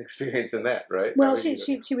has experience in that, right? Well, she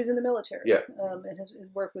was in the military. Yeah. And has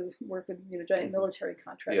worked with giant military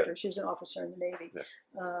contractors. Yeah. She was an officer in the Navy. Yeah.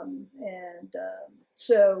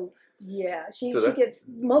 So she gets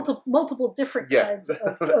multiple different kinds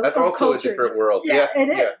of that's of also cultures. a different world. Yeah, it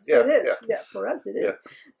is. It is. Yeah, for us it is.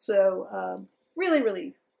 Yeah. So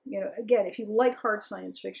really, again, if you like hard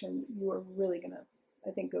science fiction, you are really going to,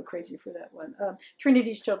 I think, go crazy for that one.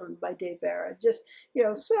 Trinity's Children by Dave Barra. Just,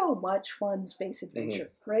 so much fun space adventure,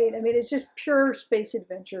 right? I mean, it's just pure space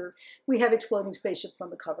adventure. We have exploding spaceships on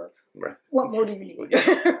the cover. Right. What more do you need?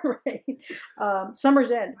 Right. Summer's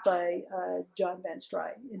End by John Van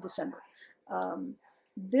Stry in December.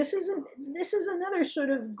 This is another sort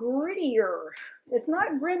of grittier. It's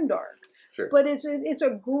not grimdark. Sure. But it's a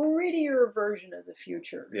grittier version of the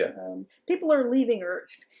future. Yeah. People are leaving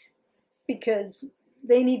Earth because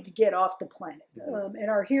they need to get off the planet. And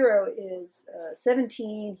our hero is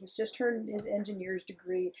 17. He's just earned his engineer's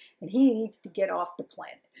degree, and he needs to get off the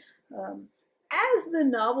planet. As the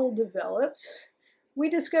novel develops, we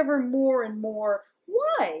discover more and more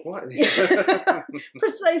why.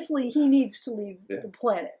 Precisely, he needs to leave the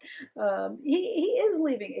planet. He is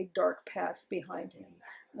leaving a dark past behind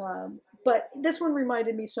him. But this one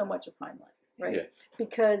reminded me so much of Heinlein, right? Yeah.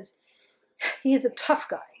 Because he is a tough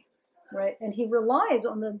guy, right? And he relies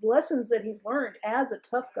on the lessons that he's learned as a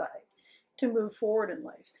tough guy to move forward in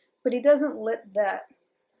life. But he doesn't let that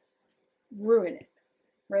ruin it,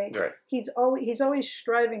 right? He's always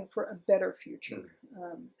striving for a better future.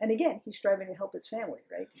 And again, he's striving to help his family,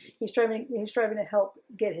 right? He's striving to help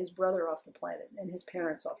get his brother off the planet and his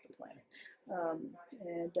parents off the planet.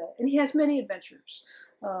 And he has many adventures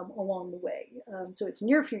along the way. So it's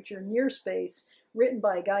near future, near space, written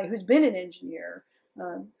by a guy who's been an engineer,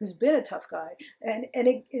 who's been a tough guy, and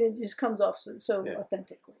it just comes off so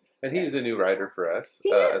authentically. And he's a new writer for us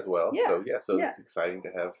as well. Yeah. So it's exciting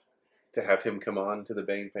to have him come on to the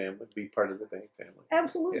Baen family, be part of the Baen family.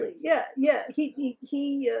 Absolutely, yeah.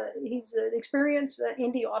 He's an experienced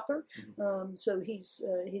indie author, so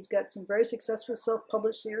he's got some very successful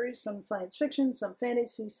self-published series, some science fiction, some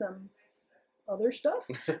fantasy, some other stuff.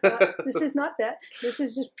 This is not that. This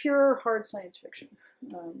is just pure hard science fiction,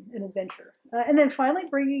 an adventure, and then finally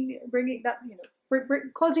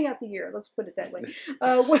closing out the year. Let's put it that way.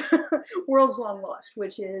 World's Long Lost,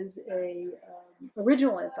 which is a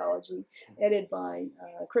original anthology edited by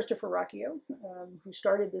Christopher Rocchio, who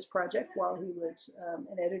started this project while he was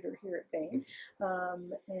an editor here at Baen,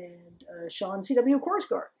 and Sean C.W.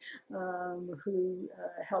 Korsgaard, who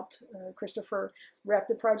helped Christopher wrap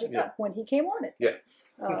the project up when he came on it. Yeah.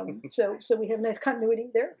 So we have nice continuity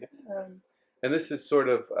there. And this is sort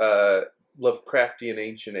of Lovecraftian,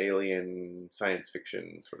 ancient alien science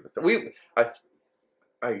fiction sort of thing.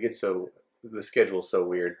 I get the schedule's so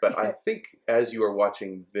weird, but I think as you are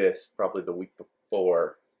watching this, probably the week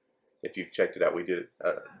before, if you've checked it out, we did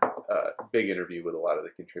a big interview with a lot of the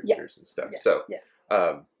contributors and stuff. So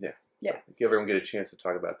give everyone get a chance to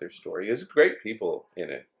talk about their story. There's great people in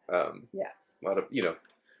it. A lot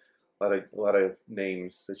of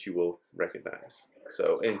names that you will recognize.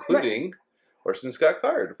 So including Orson Scott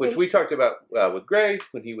Card, which we talked about with Gray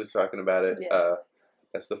when he was talking about it.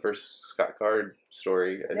 That's the first Scott Card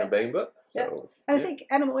story in a Baen book. So, and I think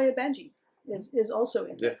Adam Oyebanji is also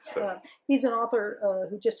in it. He's an author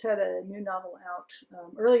who just had a new novel out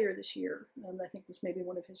earlier this year. I think this may be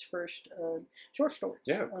one of his first short stories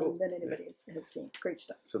that anybody has seen. Great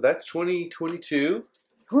stuff. So that's 2022.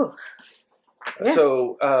 Whew. Yeah.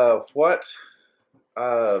 So what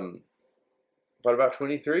about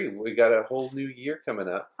 23? We got a whole new year coming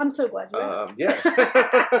up. I'm so glad you asked. Yes.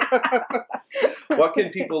 What can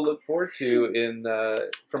people look forward to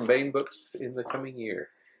from Baen Books in the coming year?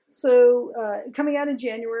 So coming out in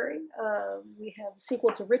January, we have the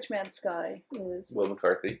sequel to Rich Man's Sky. Is Will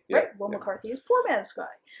McCarthy. Right, Will McCarthy is Poor Man's Sky.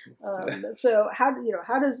 So how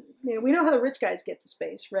does we know how the rich guys get to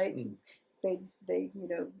space, right?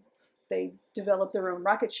 They develop their own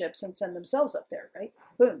rocket ships and send themselves up there, right?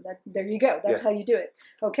 Boom, there you go. That's how you do it.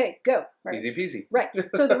 Okay, go. Right? Easy peasy. Right.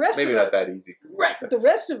 So the rest maybe of us... Maybe not that easy. Right. The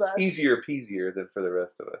rest of us... Easier peasier than for the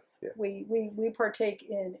rest of us. Yeah. We partake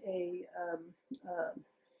in a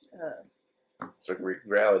It's a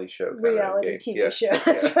reality show. Reality TV show.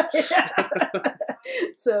 That's right.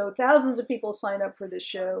 So thousands of people sign up for this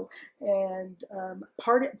show, and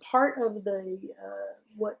part of the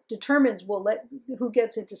what determines who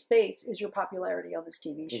gets into space is your popularity on this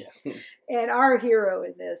TV show. And our hero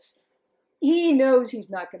in this, he knows he's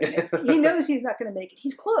not going to make it. He knows he's not going to make it.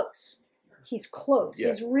 He's close. He's close. Yeah.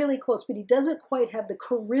 He's really close, but he doesn't quite have the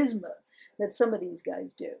charisma that some of these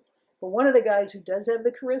guys do. But one of the guys who does have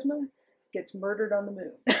the charisma gets murdered on the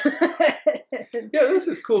moon. Yeah, this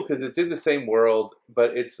is cool because it's in the same world,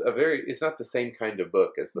 but it's not the same kind of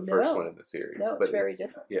book as the first one in the series. No, it's very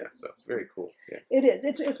different. Yeah, so it's very cool. Yeah, it is.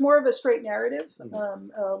 It's more of a straight narrative,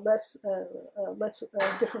 less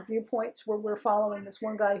different viewpoints. Where we're following this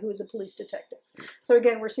one guy who is a police detective. So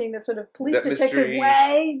again, we're seeing that sort of police detective mystery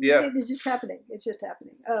way. Yeah, it's just happening. It's just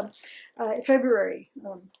happening. February.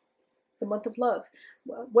 The month of love.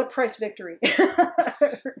 What price victory?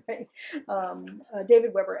 Right?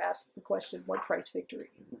 David Weber asked the question, what price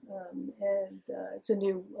victory? And it's a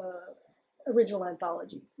new original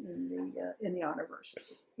anthology in the Honorverse.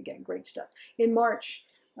 Again, great stuff. In March,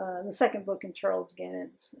 the second book in Chuck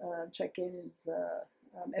Gannon's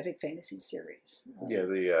epic fantasy series.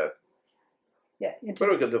 The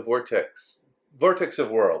Vortex of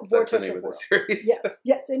Worlds. That's the name of the series.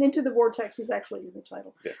 Yes, and Into the Vortex is actually in the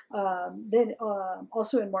title. Yeah. Then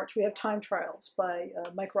also in March we have Time Trials by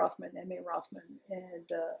Mike Rothman, M.A. Rothman, and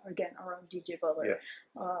again our own DJ Butler.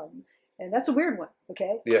 Yeah. And that's a weird one,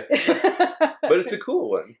 okay? Yeah. But it's a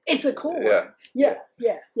cool one. It's a cool one. Yeah.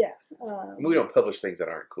 We don't publish things that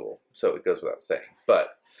aren't cool, so it goes without saying.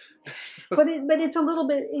 But it's a little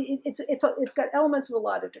bit. It's got elements of a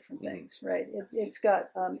lot of different things, right? It's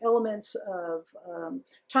got elements of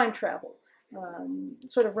time travel,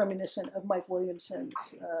 sort of reminiscent of Mike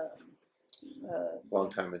Williamson's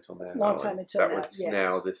Long Time Until Now. Long Time Until Now. Yes.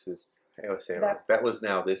 Now this is. I always say that was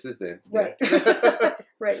now. This is then. Right.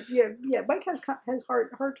 Right. Yeah. Mike has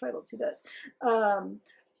hard titles. He does.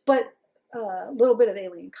 But a little bit of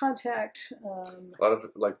alien contact. A lot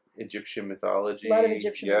of like Egyptian mythology. A lot of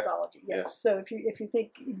Egyptian mythology. Yes. Yeah. So if you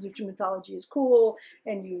think Egyptian mythology is cool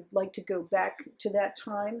and you'd like to go back to that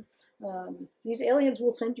time, these aliens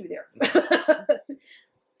will send you there.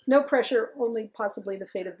 No pressure, only possibly the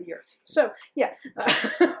fate of the Earth. So, yeah.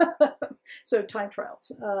 So, Time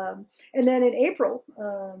Trials. And then in April,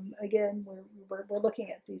 again, we're looking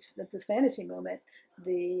at this fantasy moment.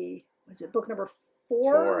 Was it book number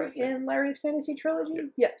 4 in Larry's fantasy trilogy? Yeah.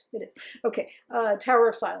 Yes, it is. Okay. Tower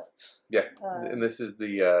of Silence. Yeah. And this is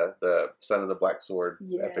the Son of the Black Sword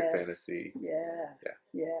epic fantasy. Yeah.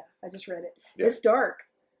 I just read it. Yeah. It's dark.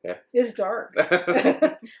 Yeah. It's dark.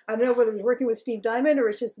 I don't know whether he's working with Steve Diamond or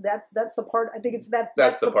it's just that's the part. I think it's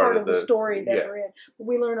that's the part of the story that we're in. But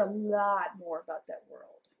we learn a lot more about that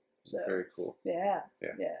world. So very cool. Yeah.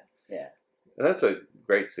 And that's a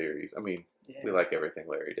great series. I mean, we like everything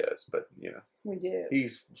Larry does, but we do.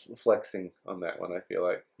 He's flexing on that one. I feel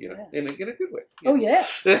like in a good way. Oh yeah,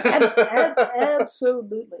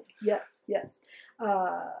 absolutely. Yes.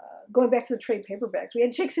 Going back to the trade paperbacks, we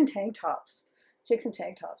had Chicks and Tank Tops.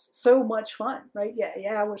 So much fun, right?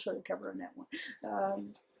 Yeah. I wish I would cover on that one.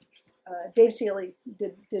 Dave Seeley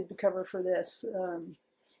did the cover for this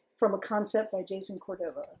from a concept by Jason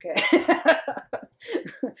Cordova. Okay.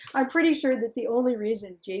 I'm pretty sure that the only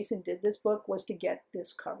reason Jason did this book was to get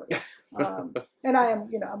this cover. And I'm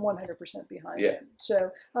 100% behind him.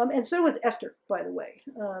 So, and so was Esther, by the way.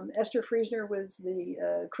 Esther Friesner was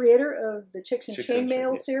the creator of the Chicks and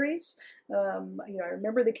Chainmail series. I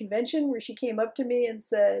remember the convention where she came up to me and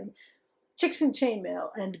said, Chicks and Chainmail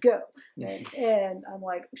and go. And I'm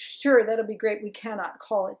like, sure, that'll be great. We cannot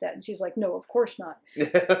call it that. And she's like, no, of course not.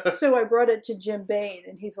 So I brought it to Jim Baen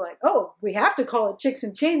and he's like, oh, we have to call it Chicks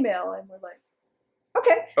and Chainmail. And we're like,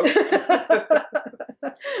 okay.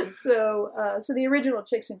 So the original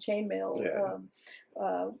Chicks and Chainmail,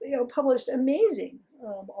 published amazing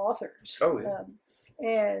authors. Oh, yeah.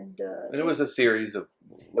 And it was a series of.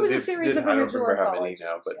 It was a series of original anthologies. I don't remember how many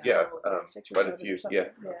now, but quite a few.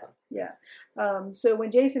 Yeah. So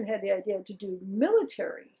when Jason had the idea to do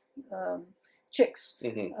military chicks,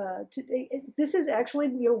 this is actually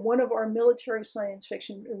one of our military science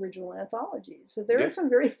fiction original anthologies. So there are some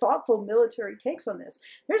very thoughtful military takes on this.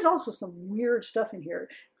 There's also some weird stuff in here.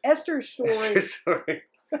 Esther's story.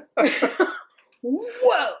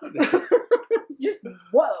 Whoa. Just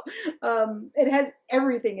whoa. It has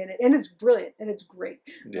everything in it, and it's brilliant, and it's great.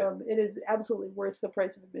 It is absolutely worth the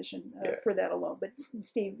price of admission for that alone. But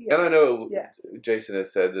Steve, and I know Jason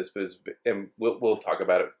has said this, but and we'll talk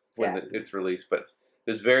about it when it's released. But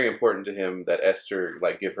it's very important to him that Esther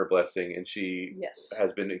give her blessing, and she Yes.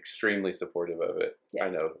 has been extremely supportive of it. Yeah. I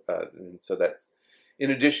know, and so that, in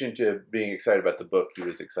addition to being excited about the book, he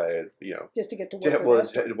was excited, just to get to work with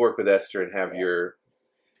Esther. to work with Esther and have your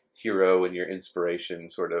hero and your inspiration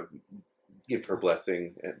sort of give her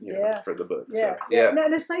blessing, and for the book. Yeah, So, yeah. No,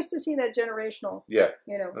 and it's nice to see that generational,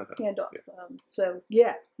 handoff.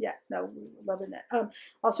 No, loving that.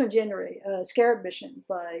 Also in January, Scarab Mission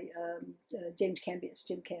by Jim Cambias.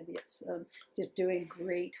 Just doing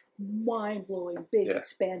great, mind-blowing, big,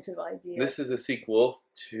 expansive ideas. This is a sequel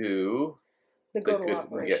to the Gödel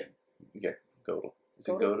Operation. Yeah, Gödel. Is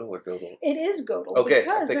it Gödel or Gödel? It is Gödel, okay,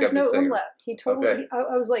 because there's no umlaut. He told me,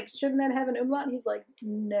 I was like, shouldn't that have an umlaut? And he's like,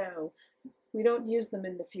 no. We don't use them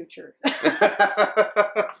in the future.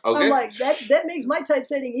 I'm like, that makes my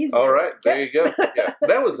typesetting easier. All right, there you go. Yeah,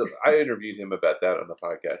 that was. I interviewed him about that on the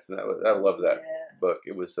podcast, and I love that book.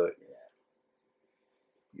 It was a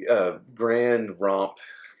grand romp,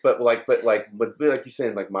 but like you're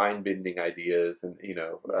saying, like mind bending ideas, and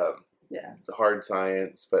hard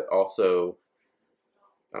science, but also,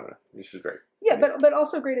 I don't know. This is great. Yeah, but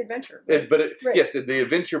also great adventure. Right? Yes, the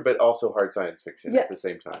adventure, but also hard science fiction at the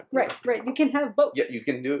same time. Right. You can have both. Yeah, you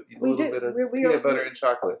can do a little bit of peanut butter and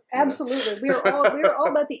chocolate. Absolutely, we are all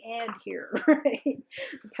about the and here, right?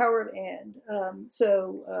 The power of and.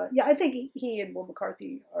 I think he and Will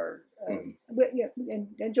McCarthy are, and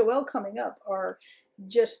Joelle coming up are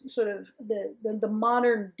just sort of the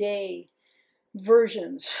modern day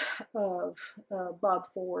versions of Bob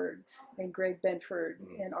Ford and Greg Benford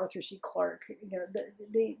and Arthur C. Clarke,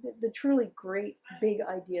 the truly great big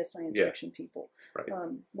idea science fiction people. Right.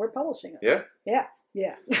 We're publishing it. Yeah.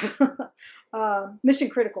 Mission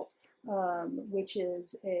Critical, which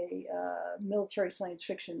is a military science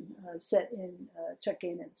fiction set in Chuck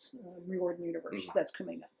Gainon's Reordin universe. That's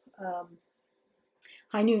coming up.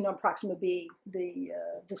 High Noon on Proxima B, the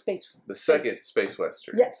second space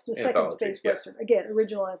western. Yes, the second space western. Again,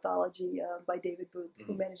 original anthology by David Boop,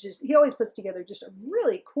 who manages. He always puts together just a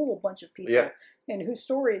really cool bunch of people, and whose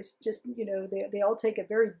stories just they all take a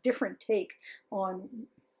very different take on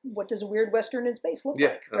what does a weird western in space look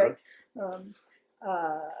like, right?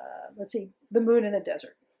 Let's see, The Moon in the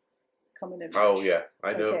Desert. Coming in March. Oh yeah,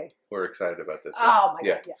 I know. Okay. We're excited about this one. Oh my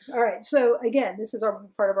god, yeah. All right, so again, this is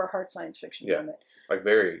part of our hard science fiction limit. Like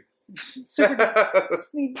very super.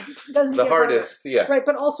 Doesn't the hardest, right,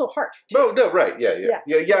 but also heart. Too. Oh no, right, yeah.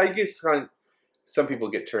 I guess some people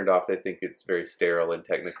get turned off. They think it's very sterile and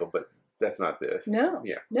technical, but that's not this. No,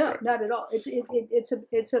 right. Not at all. It's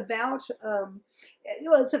about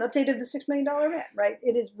it's an update of the $6 Million Man, right?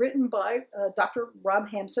 It is written by Dr. Rob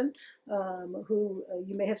Hampson, who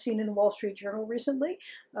you may have seen in the Wall Street Journal recently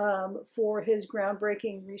for his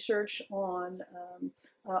groundbreaking research on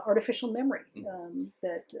artificial memory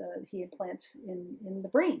that he implants in the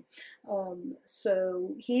brain.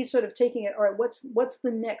 So he's sort of taking it. All right, what's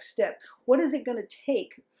the next step? What is it going to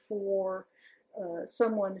take for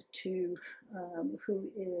someone to who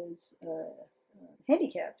is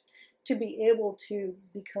handicapped to be able to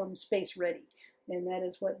become space ready, and that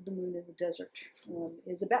is what The Moon in the Desert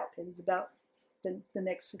is about. It is about the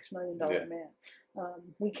next $6 Million Man.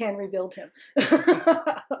 We can rebuild him.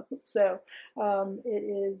 So it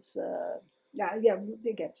is. Again,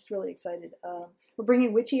 just really excited. We're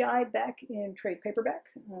bringing Witchy Eye back in trade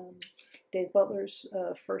paperback. Dave Butler's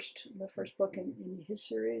the first book in his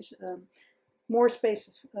series. More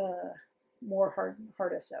space, more hard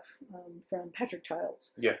SF from Patrick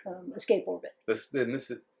Childs. Yeah. Escape Orbit. This is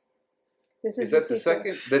that the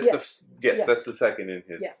second? Yes. That's the second in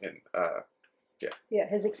his.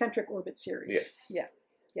 His Eccentric Orbit series. Yes.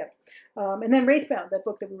 Yeah. And then Wraithbound, that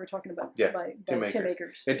book that we were talking about by Tim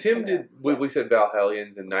Akers. And Tim did, we said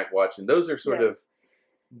Valhellions and Night Watch, and those are sort of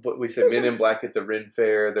what we said, Men in Black at the Ren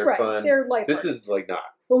Fair. They're fun. They're light. This is like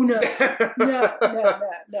not. Oh, no. No.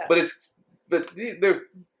 But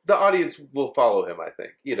the audience will follow him, I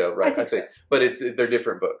think. Right? I think so. But they're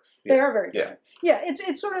different books. They are very different. Yeah,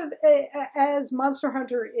 it's sort of as Monster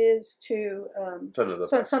Hunter is to Son of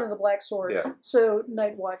the Black Sword. Yeah. So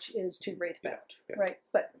Night Watch is to Wraithbound. Yeah. Right.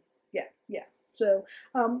 But yeah. So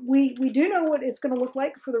we do know what it's going to look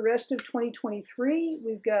like for the rest of 2023.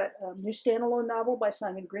 We've got a new standalone novel by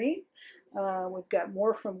Simon Green. We've got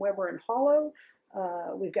more from Weber and Hollow.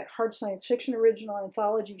 We've got hard science fiction original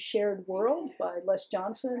anthology Shared World by Les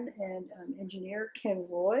Johnson and engineer Ken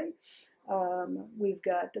Roy. We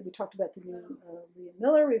talked about the new Leah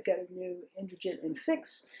Miller. We've got a new Indrajit and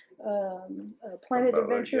Fix Planet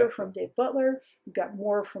Adventure from Dave Butler. We've got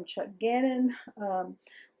more from Chuck Gannon.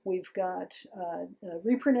 We've got a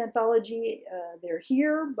reprint anthology. They're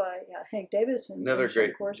Here by Hank Davis and Another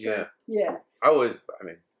Sean great, Korsker. yeah. Oh,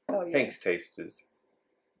 yeah. Hank's taste is,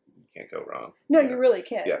 you can't go wrong. No, you really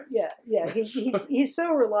can't. Yeah. Yeah. He's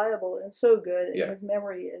so reliable and so good, and Yeah. his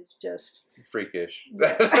memory is just Freakish.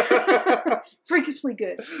 freakishly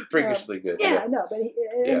good. Freakishly good. Yeah, no, but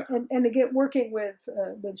and again, working with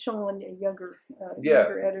Sean, a younger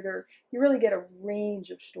editor, you really get a range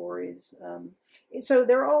of stories. So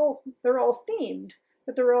they're all themed,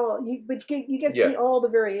 but they're all you get to see all the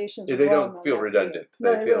variations. Yeah, they don't feel redundant.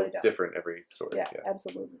 No, they feel really don't. different every story. Yeah,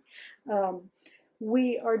 absolutely.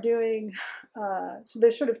 We are doing so.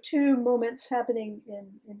 There's sort of two moments happening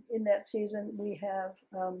in that season. We have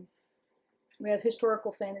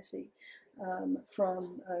historical fantasy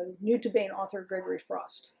from new to Baen author Gregory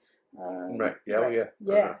Frost. Right. Yeah. Right.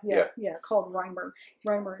 Yeah. Yeah. Called Reimer.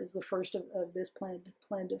 Reimer is the first of this planned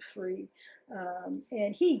of three,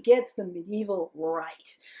 and he gets the medieval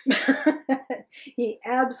right. He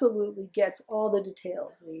absolutely gets all the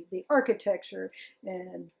details, the architecture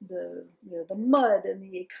and the mud and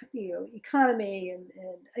the economy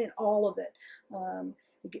and all of it.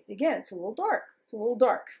 Again, it's a little dark. It's a little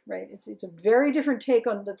dark, right? It's a very different take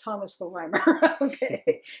on the Thomas the Rhymer.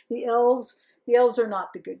 Okay, the elves are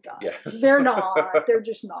not the good guys. Yeah. They're not. They're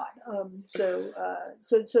just not. So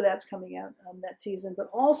that's coming out that season.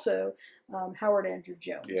 But also Howard Andrew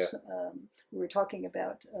Jones. Yeah. We were talking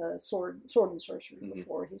about sword and sorcery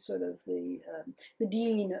before. He's sort of the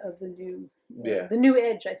dean of the new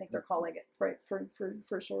edge. I think they're calling it, right, for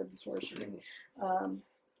sword and sorcery.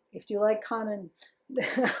 If you like Conan.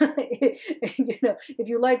 If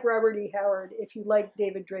you like Robert E. Howard, if you like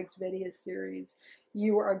David Drake's Vedius series,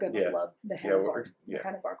 you are going to love the Hannibal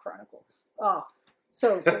Chronicles. Oh,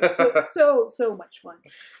 so much fun.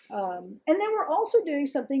 And then we're also doing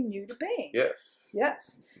something new to Baen. Yes.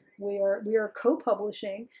 We are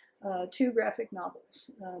co-publishing two graphic novels.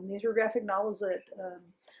 These were graphic novels that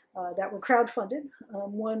were crowdfunded.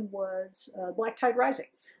 One was Black Tide Rising.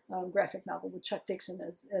 Graphic novel with Chuck Dixon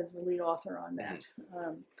as the lead author on that.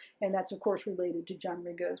 And that's, of course, related to John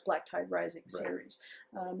Ringo's Black Tide Rising series.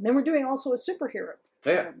 Then we're doing also a superhero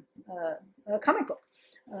a comic book,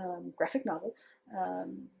 graphic novel.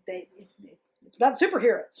 It's about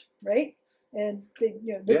superheroes, right? And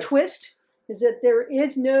the twist is that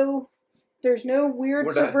there's no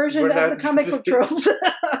weird subversion of the comic book tropes.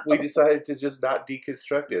 We decided to just not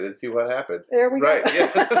deconstruct it and see what happens. There we go. Right.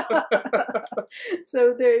 Yeah.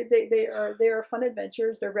 So they are fun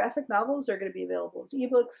adventures. They're graphic novels. They're going to be available as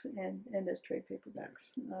ebooks and as trade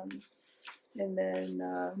paperbacks. And then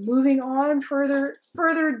moving on further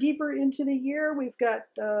deeper into the year, we've got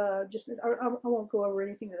I won't go over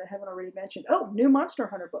anything that I haven't already mentioned. Oh, new Monster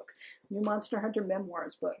Hunter book, new Monster Hunter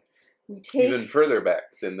memoirs book. We take even further back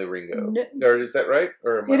than the Ringo. Or is that right?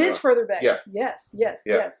 Or it is further back. Yeah. Yes.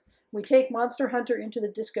 We take Monster Hunter into the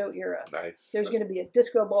disco era. Nice. There's going to be a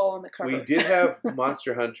disco ball on the cover. We did have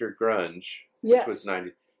Monster Hunter Grunge, which was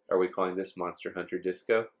 90. Are we calling this Monster Hunter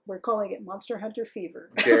Disco? We're calling it Monster Hunter Fever.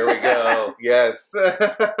 There we go. Yes.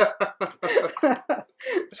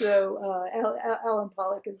 So Alan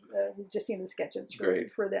Pollock is. We've just seen the sketches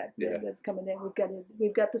for that. Yeah. That's coming in.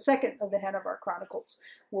 We've got the second of the Hannibal Chronicles.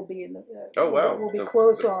 Will be in the. Oh wow. We'll be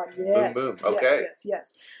close on. Yes. Boom. Okay.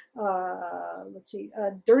 Yes. Let's see.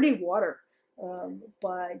 Dirty Water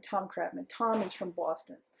by Tom Kratman. Tom is from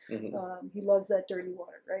Boston. Mm-hmm. He loves that dirty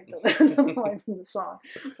water, right? The line from the song.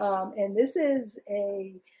 And this is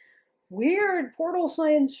a weird portal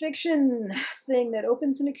science fiction thing that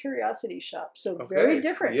opens in a curiosity shop. So very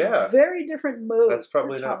different. Yeah. Very different mode. That's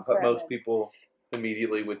probably not what most people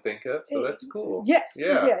immediately would think of. So that's cool. Yes.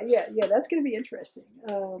 Yeah. That's going to be interesting.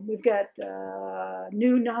 We've got a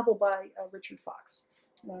new novel by Richard Fox.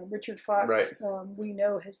 Richard Fox, we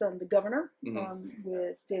know, has done The Governor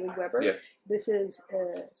with David Weber. Yeah. This is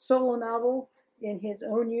a solo novel in his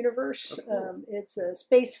own universe. It's a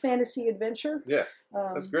space fantasy adventure. Yeah,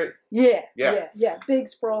 that's great. Yeah. Big,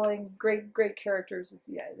 sprawling, great characters. It's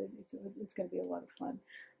going to be a lot of fun.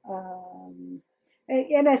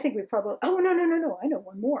 And I think we probably. Oh no! I know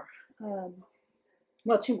one more.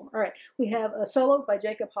 Well, two more. All right, we have a solo by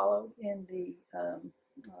Jacob Hollow in the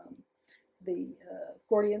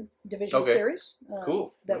Gordian Division series.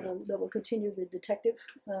 Cool. That will continue the detective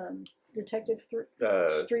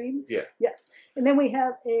stream. Yeah. Yes. And then we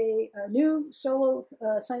have a new solo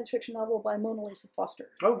science fiction novel by Mona Lisa Foster.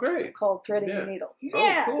 Oh, great. Called Threading the Needle.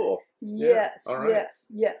 Yeah. Oh, cool. Yes. Yeah. All right.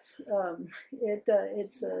 Yes.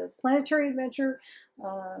 It's a planetary adventure.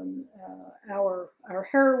 Our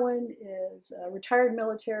heroine is retired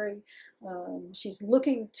military. She's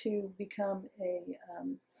looking to become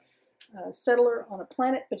settler on a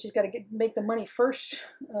planet, but she's got to make the money first.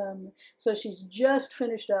 So she's just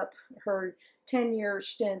finished up her 10-year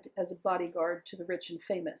stint as a bodyguard to the rich and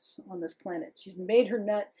famous on this planet. She's made her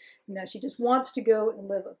nut. Now she just wants to go and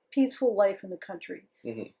live a peaceful life in the country.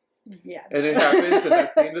 Mm-hmm. Yeah. And it happens, and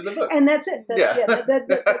that's the end of the book. And that's it.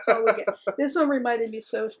 That's all we get. This one reminded me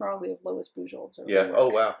so strongly of Lois Bujold's. Yeah. Oh,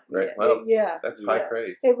 wow. Right. Yeah. Well, yeah. That's high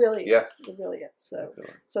praise. It really is. Yeah. It really is. So,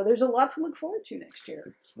 Excellent. so there's a lot to look forward to next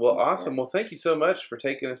year. Well, awesome. Well, thank you so much for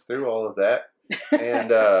taking us through all of that.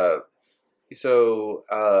 And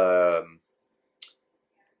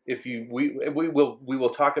if we will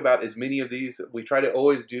talk about as many of these. We try to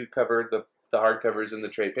always cover the hardcovers and the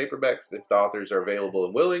trade paperbacks if the authors are available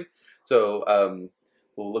and willing. So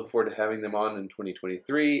we'll look forward to having them on in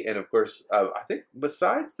 2023. And of course, I think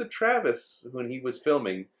besides the Travis when he was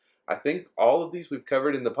filming, I think all of these we've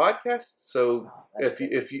covered in the podcast. So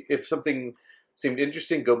if something seemed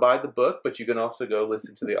interesting, go buy the book. But you can also go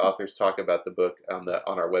listen to the authors talk about the book on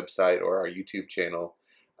our website or our YouTube channel.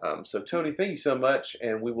 So Tony, thank you so much,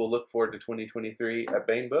 and we will look forward to 2023 at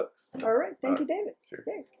Baen Books. All right, thank you, David. Sure.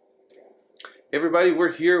 Dave. Everybody,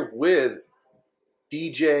 we're here with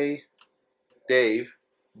DJ Dave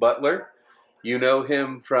Butler. You know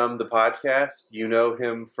him from the podcast. You know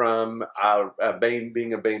him from Baen,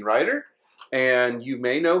 being a Baen writer. And you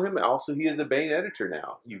may know him also. He is a Baen editor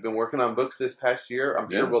now. You've been working on books this past year. I'm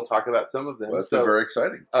sure we'll talk about some of them. Well, that's been very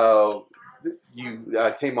exciting.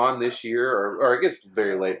 You came on this year, or I guess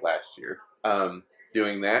very late last year,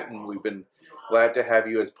 doing that. And we've been glad to have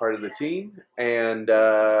you as part of the team. And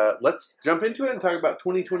let's jump into it and talk about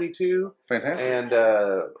 2022. Fantastic. And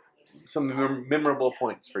some memorable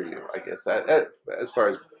points for you, I guess, as far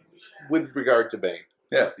as with regard to Baen.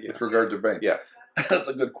 Yeah, with regard to Baen. Yeah. That's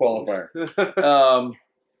a good qualifier.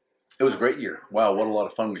 It was a great year. Wow, what a lot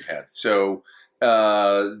of fun we had. So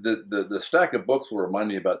the stack of books will remind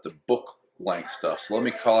me about the book length stuff. So let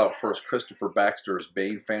me call out first Christopher Baxter's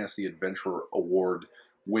Baen Fantasy Adventure Award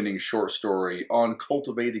winning short story On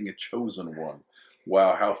Cultivating a Chosen One.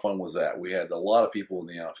 Wow, how fun was that? We had a lot of people in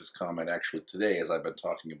the office comment actually today as I've been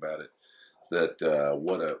talking about it that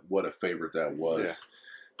what a favorite that was.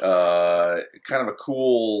 Yeah. Kind of a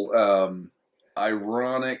cool,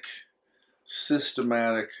 ironic,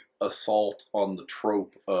 systematic assault on the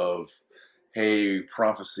trope of, hey,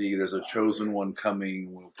 prophecy, there's a chosen one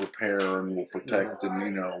coming, we'll prepare and we'll protect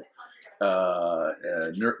and,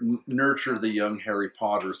 nurture the young Harry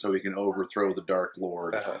Potter so he can overthrow the Dark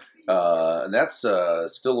Lord. And that's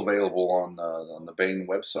still available on the Baen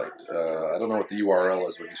website. I don't know what the URL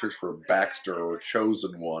is, but if you search for Baxter or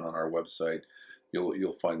Chosen One on our website,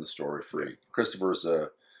 you'll find the story free. Christopher's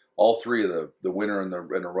all three of the winner and the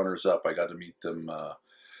runners-up. I got to meet them,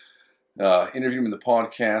 interview them in the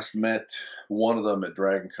podcast, met one of them at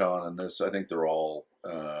DragonCon, and I think they're all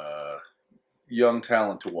young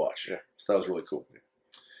talent to watch. Yeah. So that was really cool.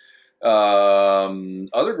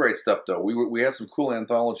 Other great stuff though. We had some cool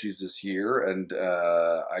anthologies this year, and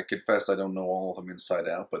I confess I don't know all of them inside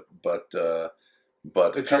out, but a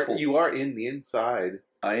couple. You are in the inside.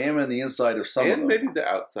 I am in the inside of some of them. And maybe the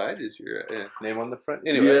outside is your name on the front.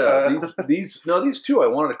 Anyway, yeah, these two I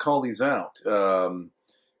wanted to call these out. And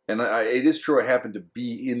it is true I happen to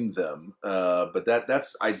be in them, but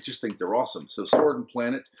that's I just think they're awesome. So Sword and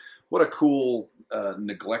Planet, what a cool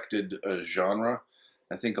neglected genre.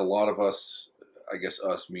 I think a lot of us, I guess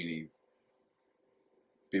us meaning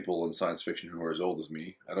people in science fiction who are as old as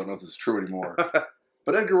me, I don't know if this is true anymore,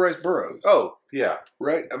 but Edgar Rice Burroughs. Oh, yeah.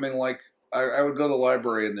 Right? I mean, like, I would go to the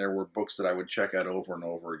library and there were books that I would check out over and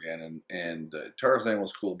over again, and Tarzan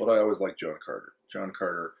was cool, but I always liked John Carter. John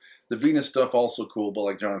Carter. The Venus stuff also cool, but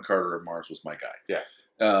like John Carter and Mars was my guy. Yeah.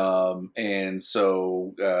 And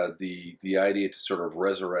so the idea to sort of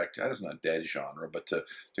resurrect, that is not a dead genre, but to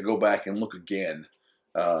go back and look again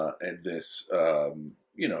at this,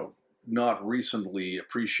 not recently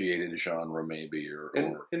appreciated genre maybe,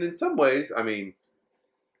 and in some ways, I mean,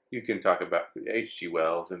 you can talk about H.G.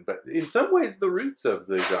 Wells, but in some ways, the roots of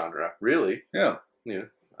the genre, really. Yeah. Yeah.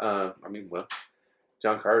 I mean, well,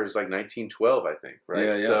 John Carter is like 1912, I think, right?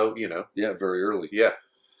 Yeah, yeah. So, Yeah, very early. Yeah.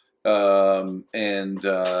 And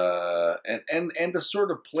to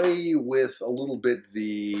sort of play with a little bit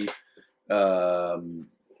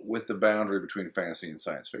with the boundary between fantasy and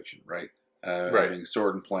science fiction, right? Right. I mean,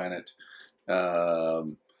 Sword and Planet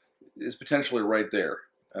is potentially right there,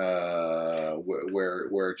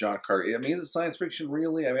 where John Carter. I mean, is it science fiction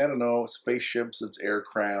really? I mean, I don't know. Spaceships, it's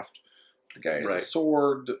aircraft. The guy has a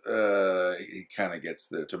sword. He kind of gets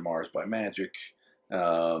to Mars by magic.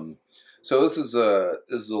 So this is a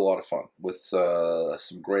lot of fun with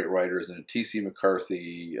some great writers in it. T.C.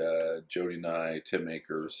 McCarthy, Jody Nye, Tim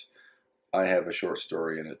Akers. I have a short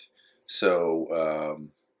story in it. So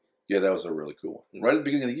yeah, that was a really cool one. Right at the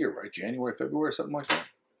beginning of the year, right? January, February, something like that.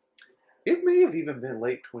 It may have even been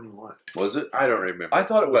late 21. Was it? I don't remember. I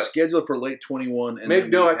thought it was scheduled for late 21. And maybe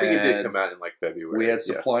no, I think it did come out in like February. We had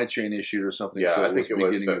supply chain issues or something. Yeah, so I think it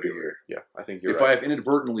was beginning of the February. year. Yeah, I think you're if right. I have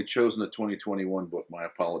inadvertently chosen a 2021 book, my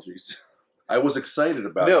apologies. I was excited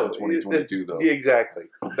about it in 2022, though. Yeah, exactly.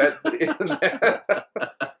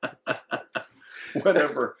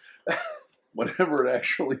 Whenever it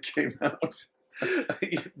actually came out.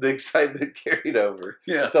 The excitement carried over.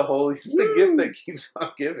 Yeah. It's the gift that keeps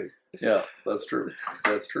on giving. Yeah, that's true.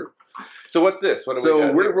 That's true. So what's this? What do we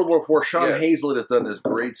got Weird here? World War IV. Sean Yes. Hazlett has done this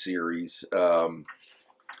great series.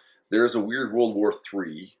 There's a Weird World War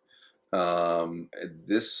III.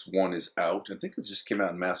 This one is out. I think it just came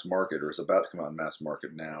out in mass market, or is about to come out in mass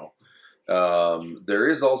market now. There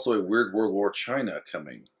is also a Weird World War China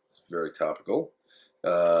coming. It's very topical.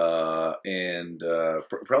 Probably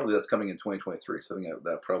that's coming in 2023. So I think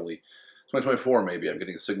that probably 2024 maybe. I'm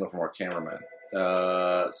getting a signal from our cameraman.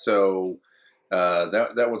 That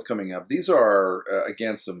one's coming up. These are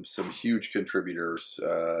again some huge contributors.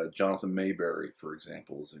 Jonathan Mayberry, for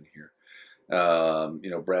example, is in here.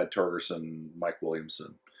 Brad Torgerson, Mike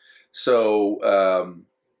Williamson. So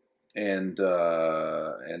and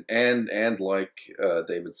like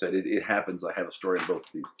David said, it happens. I have a story in both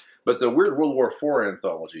of these. But the Weird World War IV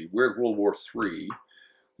anthology, Weird World War III,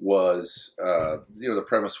 was the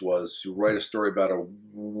premise was you write a story about a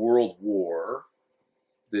world war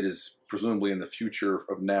that is presumably in the future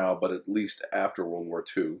of now, but at least after World War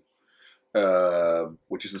II,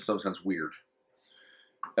 which is in some sense weird.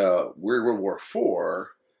 Weird World War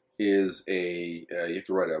IV is you have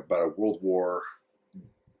to write about a world war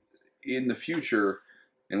in the future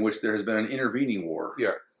in which there has been an intervening war.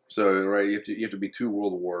 Yeah. So right, you have to be two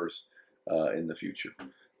world wars in the future,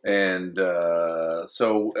 and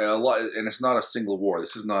so a lot. And it's not a single war.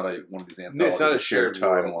 This is not one of these anthologies. It's not a shared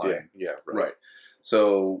timeline. Yeah. Right.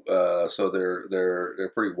 So they're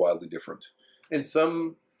pretty wildly different. And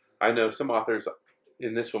I know some authors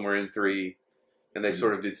in this one were in 3. And they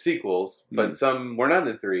sort of did sequels, but some were not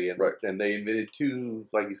in 3, and they invented 2,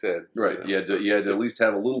 like you said. Right, you had to at least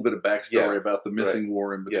have a little bit of backstory about the missing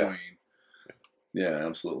war in between. Yeah,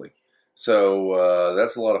 absolutely. So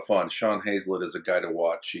that's a lot of fun. Sean Hazlett is a guy to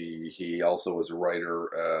watch. He also is a writer.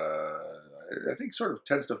 I think sort of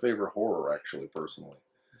tends to favor horror, actually, personally,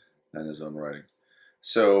 in his own writing.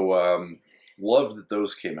 So loved that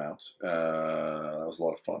those came out. That was a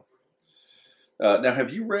lot of fun. Now,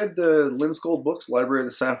 have you read the Lynn Skold books, Library of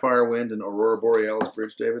the Sapphire Wind and Aurora Borealis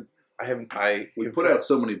Bridge, David? I haven't. We put out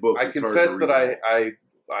so many books. I confess that I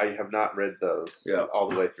have not read those all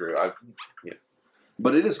the way through.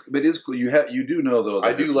 But it is cool. You do know though that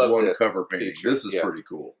I do love one this cover painting. feature. This is pretty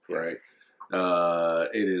cool, right?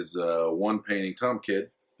 It is one painting. Tom Kidd.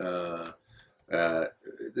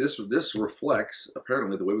 This reflects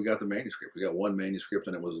apparently the way we got the manuscript. We got one manuscript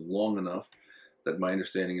and it was long enough that my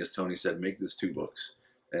understanding is Tony said, make this 2 books.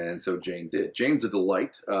 And so Jane did. Jane's a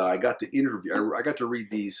delight. I got to read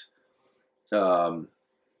these. I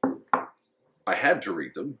had to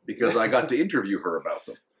read them because I got to interview her about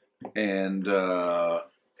them. And it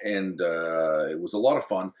was a lot of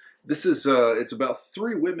fun. This is, it's about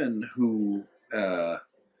 3 women who have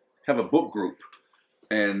a book group.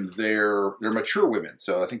 And they're mature women.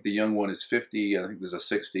 So I think the young one is 50, and I think there's a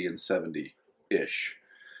 60 and 70-ish.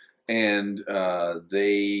 And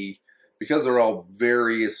because they're all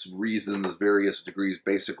various reasons, various degrees,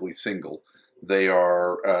 basically single, they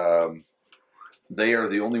are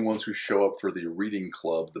the only ones who show up for the reading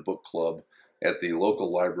club, the book club, at the local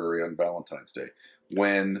library on Valentine's Day,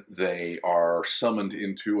 when they are summoned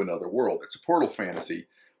into another world. It's a portal fantasy,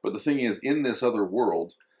 but the thing is, in this other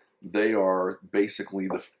world, they are basically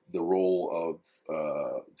the role of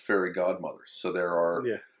fairy godmothers. So there are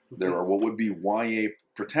what would be YA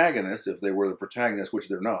protagonists if they were the protagonists, which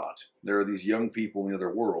they're not. There are these young people in the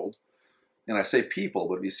other world, and I say people,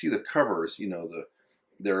 but if you see the covers,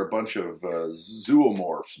 there are a bunch of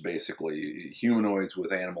zoomorphs, basically humanoids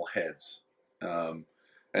with animal heads, and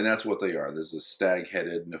that's what they are. There's a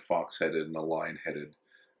stag-headed, and a fox-headed, and a lion-headed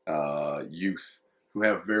youth who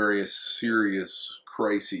have various serious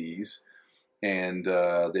crises, and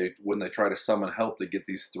when they try to summon help, they get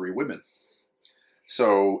these 3 women.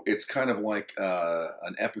 So it's kind of like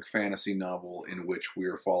an epic fantasy novel in which we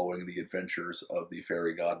are following the adventures of the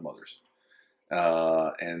fairy godmothers.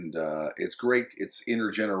 And it's great. It's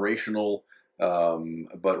intergenerational.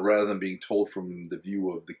 But rather than being told from the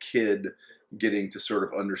view of the kid, getting to sort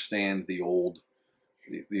of understand the older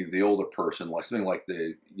person, like something like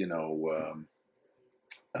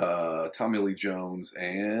Tommy Lee Jones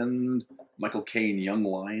and Michael Caine, Young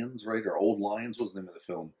Lions, right? Or Old Lions, what's the name of the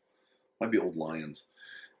film? Might be Old Lions.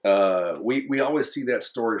 We always see that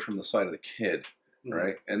story from the side of the kid,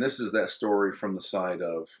 right? And this is that story from the side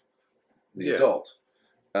of the adult,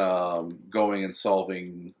 going and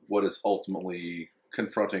solving what is ultimately,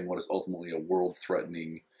 confronting what is ultimately a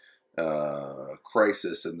world-threatening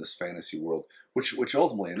crisis in this fantasy world, which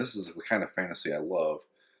ultimately, and this is the kind of fantasy I love,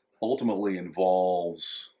 ultimately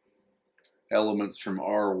involves elements from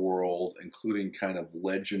our world, including kind of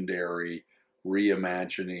legendary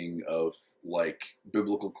reimagining of like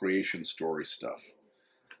biblical creation story stuff.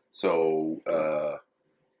 So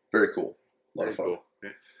very cool, a lot of fun. Cool. Yeah.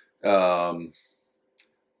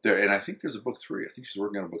 There, and I think there's a book 3. I think she's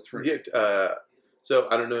working on a book 3. Yeah. So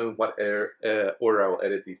I don't know what order I will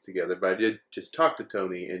edit these together, but I did just talk to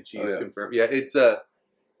Tony, and she's confirmed. Yeah, it's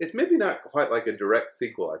maybe not quite like a direct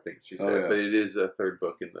sequel, I think she said, but it is a third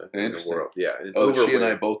book in the world. Yeah. She and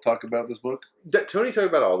I both talk about this book? Tony talked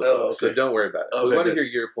about all the books, so don't worry about it. So we want to hear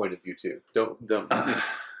your point of view, too. Don't.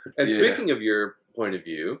 And speaking of your point of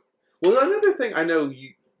view, well, another thing I know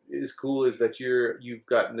is cool is that you've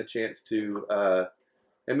gotten a chance to,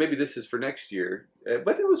 and maybe this is for next year,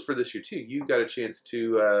 but it was for this year, too. You got a chance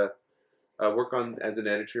to work on, as an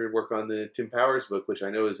editor, work on the Tim Powers book, which I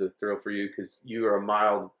know is a thrill for you because you are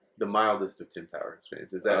the mildest of Tim Powers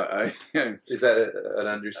fans. Is that an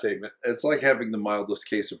understatement? It's like having the mildest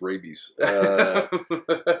case of rabies.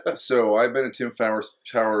 So I've been a Tim Powers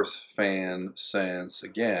fan since,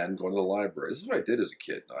 again, going to the library. This is what I did as a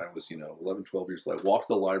kid. I was, 11, 12 years old. I walked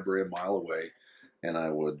to the library a mile away, and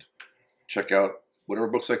I would check out whatever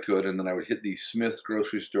books I could, and then I would hit the Smith's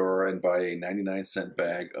grocery store and buy a 99-cent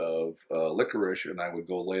bag of licorice, and I would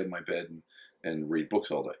go lay in my bed and read books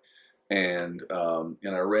all day. And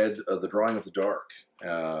I read The Drawing of the Dark,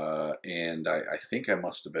 and I think I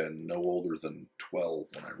must have been no older than 12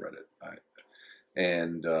 when I read it.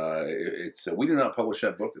 We do not publish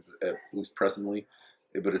that book, at least presently,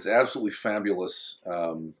 but it's absolutely fabulous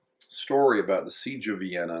story about the siege of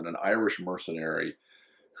Vienna and an Irish mercenary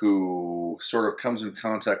who sort of comes in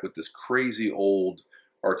contact with this crazy old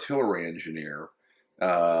artillery engineer,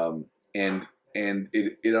 and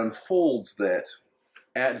it unfolds that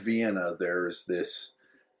at Vienna there is this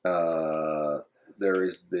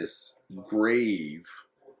grave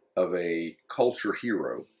of a culture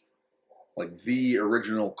hero, like the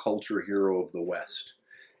original culture hero of the West,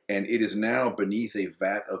 and it is now beneath a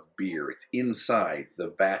vat of beer. It's inside the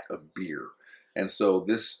vat of beer, and so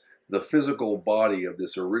the physical body of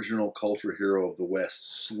this original culture hero of the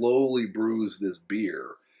West slowly brews this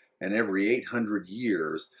beer, and every 800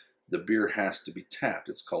 years, the beer has to be tapped.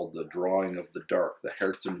 It's called the Drawing of the Dark, the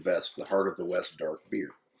Herzenwest, the Heart of the West dark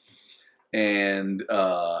beer. And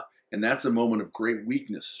that's a moment of great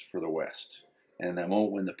weakness for the West, and that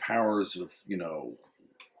moment when the powers of,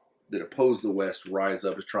 that oppose the West rise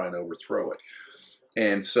up to try and overthrow it.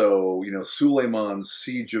 And so, Suleiman's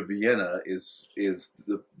siege of Vienna is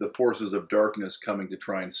the forces of darkness coming to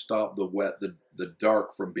try and stop the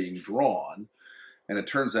dark from being drawn. And it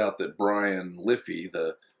turns out that Brian Liffey,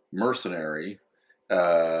 the mercenary,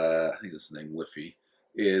 I think that's his name, Liffey,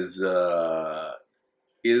 is the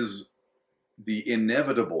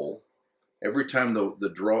inevitable. Every time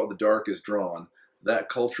the dark is drawn, that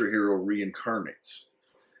culture hero reincarnates.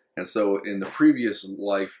 And so, in the previous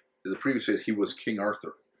phase, he was King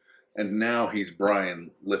Arthur, and now he's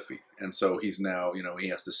Brian Liffey, and so he's now, he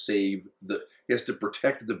has to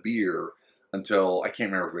protect the beer until, I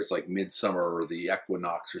can't remember if it's like midsummer or the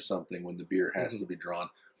equinox or something, when the beer has to be drawn,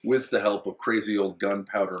 with the help of crazy old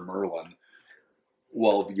gunpowder Merlin,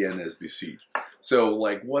 while Vienna is besieged. So,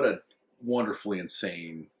 what a wonderfully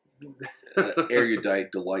insane,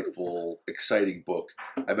 erudite, delightful, exciting book.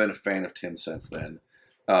 I've been a fan of Tim since then.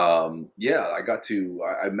 I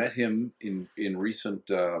met him in recent,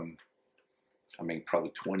 probably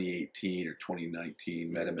 2018 or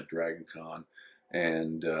 2019, met him at Dragon Con,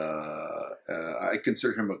 and I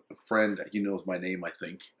consider him a friend. He knows my name, I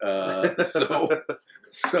think. It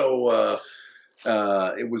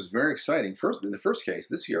was very exciting. In the first case,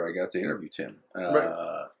 this year, I got to interview Tim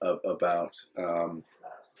about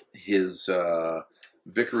his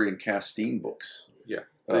Vickery and Castine books. Yeah,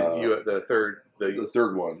 the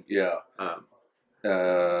third one. Yeah.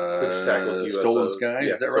 Which tackles UFOs. Stolen Skies,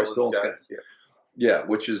 yeah, is that right? Stolen Skies. Yeah,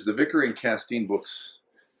 which is the Vickery and Castine books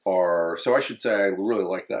are. So I should say I really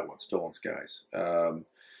like that one, Stolen Skies.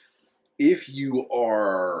 If you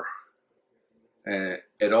are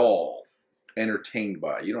at all entertained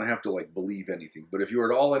by, you don't have to like believe anything, but if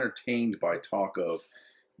you're at all entertained by talk of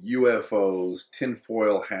UFOs,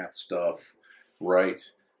 tinfoil hat stuff,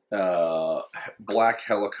 right? Black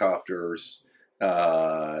helicopters,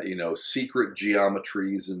 secret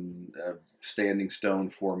geometries and standing stone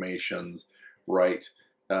formations, right?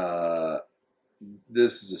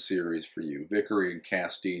 This is a series for you. Vickery and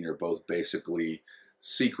Castine are both basically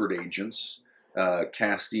secret agents.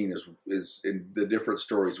 Castine is in the different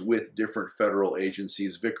stories with different federal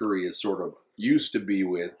agencies. Vickery is sort of used to be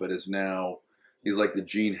with, but is now, he's like the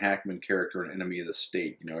Gene Hackman character in Enemy of the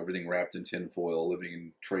State. Everything wrapped in tinfoil, living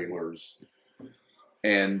in trailers,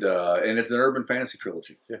 and it's an urban fantasy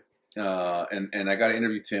trilogy. Yeah. And I got to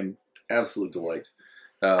interview Tim. Absolute delight.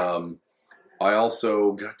 I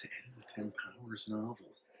also got to edit a 10 Powers novel.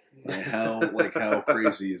 How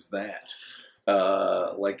crazy is that?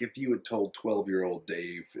 Like if you had told 12-year-old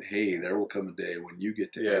Dave, hey, there will come a day when you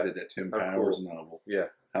get to edit a Tim Powers novel. Yeah.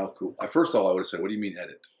 How cool. First of all, I would have said, what do you mean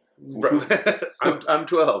edit? I'm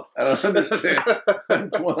 12. I don't understand.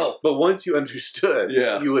 I'm 12. But once you understood,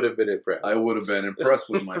 you would have been impressed. I would have been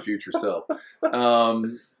impressed with my future self.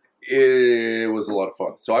 It was a lot of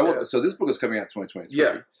fun. So this book is coming out in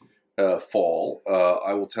 2023. Fall.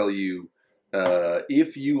 I will tell you,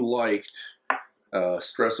 if you liked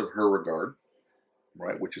Stress of Her Regard,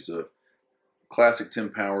 right, which is a classic Tim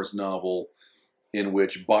Powers novel in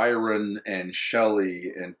which Byron and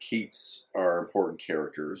Shelley and Keats are important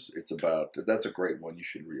characters. That's a great one. You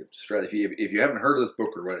should read it. If you haven't heard of this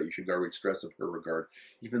book or read it, you should go read Stress of Her Regard,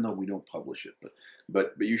 even though we don't publish it.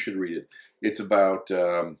 But you should read it. It's about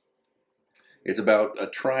a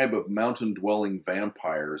tribe of mountain-dwelling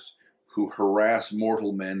vampires who harass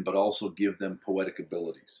mortal men but also give them poetic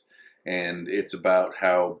abilities. And it's about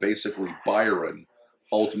how basically Byron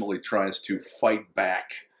ultimately tries to fight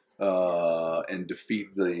back and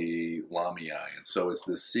defeat the Lamii. And so it's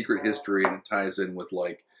this secret history, and it ties in with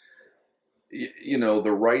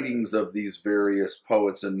the writings of these various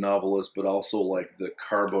poets and novelists, but also like the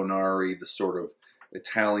Carbonari, the sort of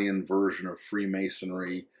Italian version of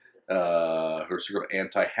Freemasonry, who are sort of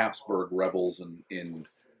anti-Habsburg rebels in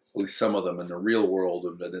at least some of them in the real world,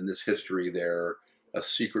 but in this history they're a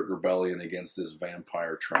secret rebellion against this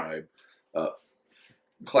vampire tribe.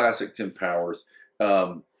 Classic Tim Powers.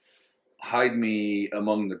 Hide Me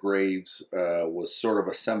Among the Graves was sort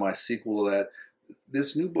of a semi-sequel to that.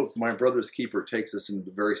 This new book, My Brother's Keeper, takes us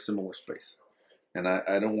into a very similar space. And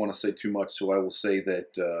I don't want to say too much, so I will say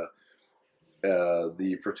that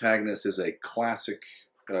the protagonist is a classic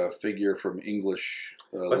figure from English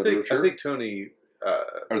literature. I think Tony...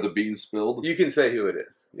 Are the beans spilled? You can say who it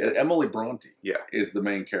is. Yeah. Emily Bronte is the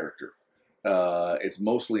main character. It's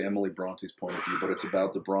mostly Emily Bronte's point of view, but it's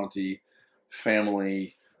about the Bronte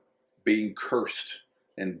family being cursed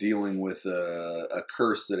and dealing with a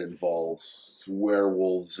curse that involves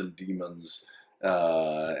werewolves and demons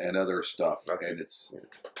and other stuff.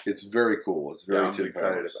 It's very cool. It's very I'm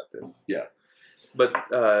excited about this. Yeah. But,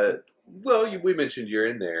 we mentioned you're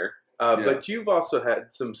in there. But you've also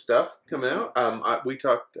had some stuff coming out. We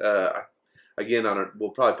talked again we'll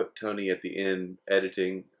probably put Tony at the end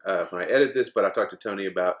editing when I edit this. But I talked to Tony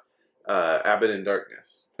about Abbott in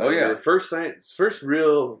Darkness. Oh yeah, your first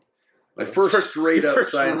real straight up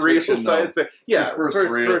science fiction. Yeah, first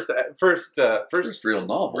real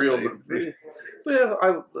novel.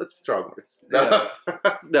 Well, let's strong words. No,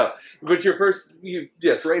 but your first,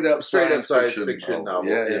 straight up science fiction novel.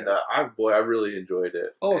 Yeah. And I really enjoyed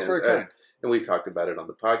it. Oh, it's very kind. And we talked about it on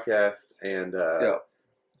the podcast, and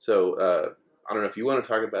so I don't know if you want to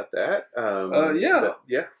talk about that. I'll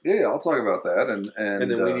talk about that,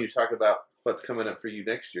 and then we need to talk about what's coming up for you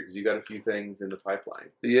next year, because you got a few things in the pipeline.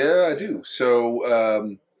 Yeah, I do.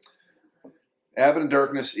 So, Abbott in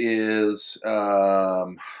Darkness is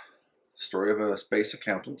story of a space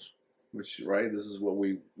accountant, which this is what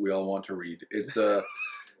we all want to read. It's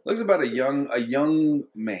looks about a young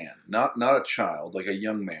man, not a child, like a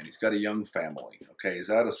young man. He's got a young family. Okay, he's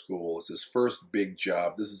out of school. It's his first big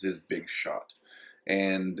job. This is his big shot,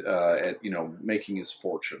 and at making his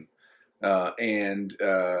fortune. And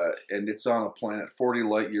it's on a planet 40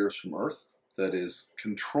 light years from Earth that is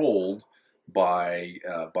controlled by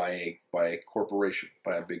a corporation,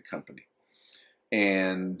 by a big company,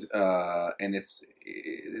 and it's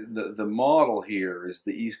the model here is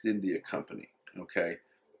the East India Company, okay,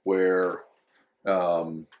 where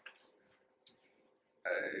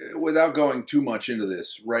without going too much into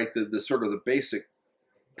this, right, the sort of the basic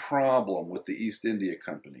problem with the East India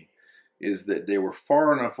Company is that they were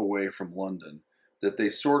far enough away from London that they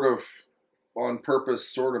sort of on purpose,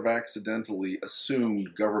 sort of accidentally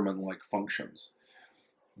assumed government-like functions,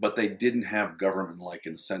 but they didn't have government-like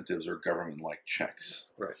incentives or government-like checks.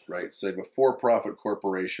 Right. So, a for-profit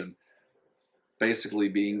corporation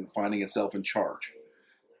basically finding itself in charge.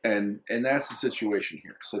 And that's the situation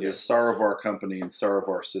here. So the Saravar company and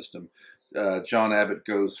Saravar system, John Abbott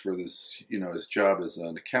goes for this, his job as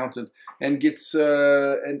an accountant, and gets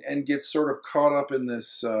sort of caught up in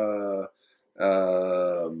this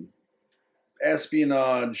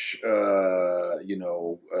espionage,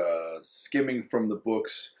 skimming from the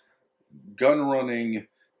books, gun running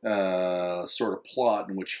sort of plot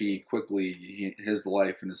in which his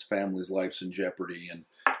life and his family's life's in jeopardy,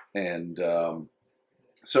 and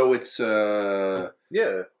so it's so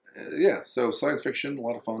science fiction, a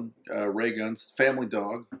lot of fun, ray guns, family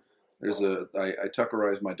dog. I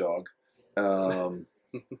Tuckerize my dog, and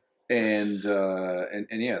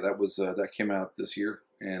that came out this year,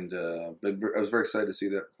 and I was very excited to see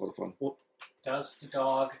that. It's a lot of fun. Well, does the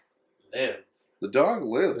dog live? The dog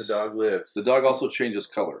lives. The dog lives. The dog also changes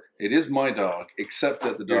color. It is my dog, except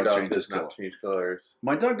that the dog changes color. Not change colors.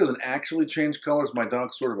 My dog doesn't actually change colors. My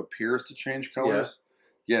dog sort of appears to change colors.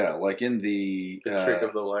 Yeah, like in the trick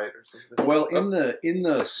of the light or something. Well, in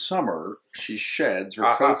the summer, she sheds.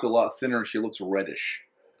 Her coat's a lot thinner, and she looks reddish.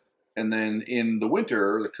 And then in the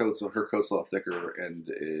winter, her coat's a lot thicker, and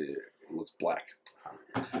it looks black.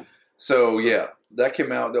 So yeah, that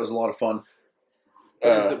came out. That was a lot of fun.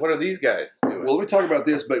 What are these guys doing? Well, let me talk about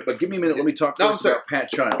this, but give me a minute. Let me talk first about Pat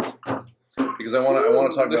Childs, because I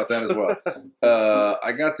want to talk about that as well.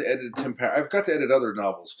 I got to edit Tim Powers. I've got to edit other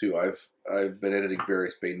novels too. I've been editing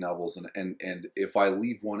various Baen novels, and if I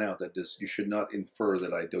leave one out, you should not infer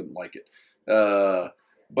that I don't like it. But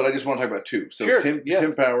I just want to talk about two. So sure,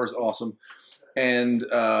 Tim Powers, awesome, and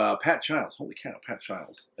Pat Childs. Holy cow, Pat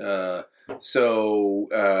Childs.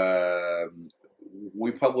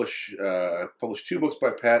 We published 2 books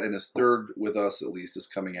by Pat, and his third with us, at least, is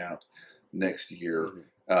coming out next year,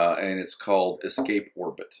 and it's called Escape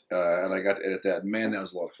Orbit, and I got to edit that. Man, that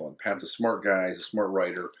was a lot of fun. Pat's a smart guy. He's a smart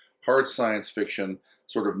writer. Hard science fiction,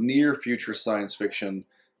 sort of near-future science fiction,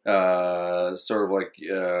 sort of like,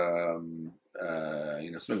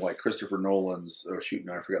 something like Christopher Nolan's, I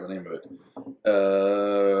forgot the name of it.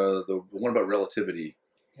 The one about relativity.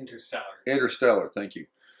 Interstellar, thank you.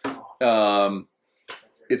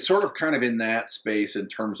 It's sort of kind of in that space in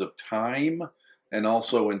terms of time, and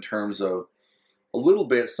also in terms of a little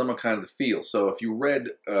bit some kind of the feel. So if you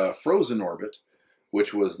read Frozen Orbit,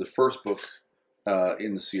 which was the first book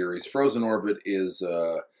in the series, Frozen Orbit is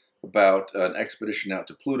about an expedition out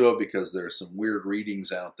to Pluto because there's some weird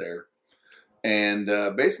readings out there. And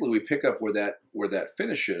basically we pick up where that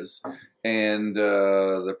finishes, and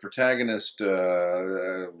the protagonist,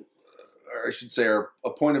 I should say, a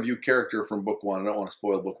point of view character from book 1. I don't want to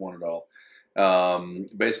spoil book 1 at all.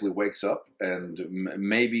 Basically wakes up and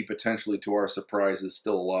maybe potentially to our surprise is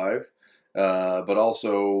still alive, but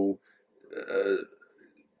also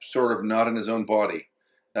sort of not in his own body.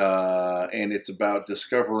 And it's about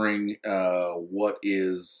discovering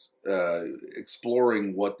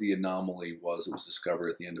exploring what the anomaly was that was discovered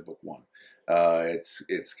at the end of book 1.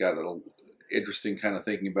 It's got an interesting kind of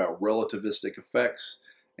thinking about relativistic effects,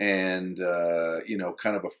 and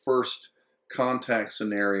kind of a first contact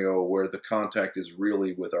scenario where the contact is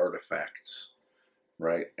really with artifacts,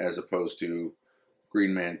 right? As opposed to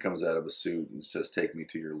Green Man comes out of a suit and says, "Take me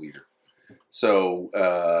to your leader." So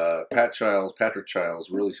Patrick Childs,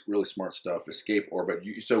 really really smart stuff. Escape Orbit.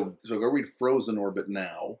 So go read Frozen Orbit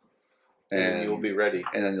now, and you'll be ready.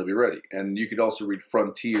 And then you'll be ready. And you could also read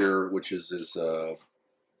Frontier, which is his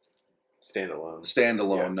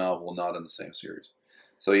standalone novel, not in the same series.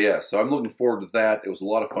 So so I'm looking forward to that. It was a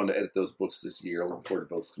lot of fun to edit those books this year. Looking forward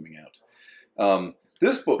to both coming out.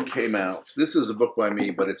 This book came out. This is a book by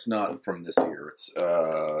me, but it's not from this year. It's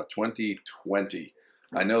 2020.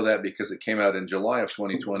 I know that because it came out in July of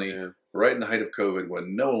 2020, right in the height of COVID,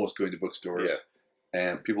 when no one was going to bookstores,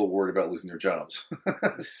 and people were worried about losing their jobs.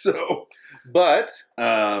 But it's a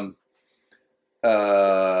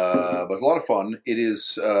lot of fun. It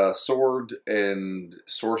is sword and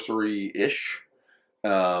sorcery-ish.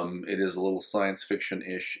 It is a little science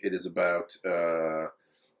fiction-ish. It is about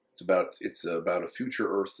it's about a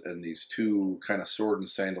future Earth and these two kind of sword and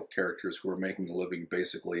sandal characters who are making a living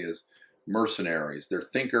basically as mercenaries. They're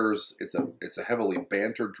thinkers. It's a heavily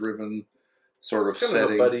banter-driven sort of setting.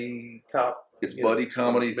 Kind of a buddy cop. It's buddy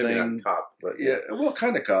comedy maybe thing. Not cop, but well,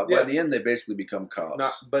 kind of cop. By the end, they basically become cops.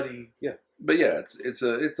 Not buddy. Yeah. But it's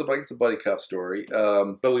a buddy cop story.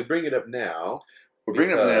 But we bring it up now We're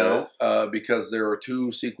bringing it up now because there are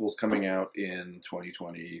 2 sequels coming out in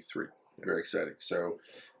 2023. Very exciting. So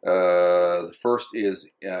the first is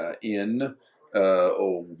in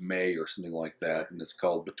May or something like that, and it's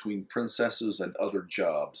called Between Princesses and Other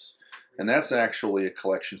Jobs. And that's actually a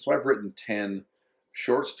collection. So I've written 10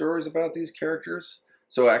 short stories about these characters.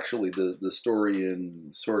 So actually the story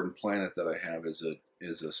in Sword and Planet that I have is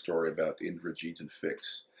a story about Indrajit and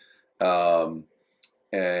Fix.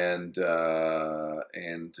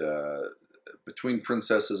 Between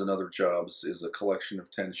Princesses and Other Jobs is a collection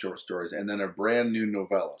of 10 short stories, and then a brand new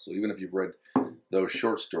novella. So even if you've read those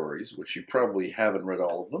short stories, which you probably haven't read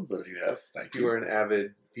all of them, but if you have, thank you. You were an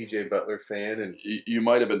avid P.J. Butler fan, and you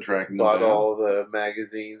might have been tracking them bought down. all the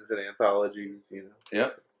magazines and anthologies.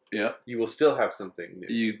 Yeah. You will still have something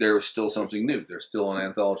new. There is still something new. There's still an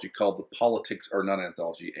anthology called The Politics, or not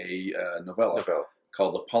anthology, a novella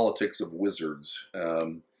called The Politics of Wizards.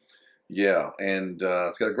 And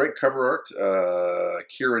it's got a great cover art.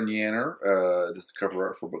 Kieran Yanner does the cover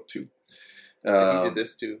art for book 2. He did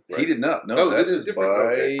this too, right? He did not. No, this is different.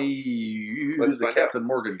 By the Captain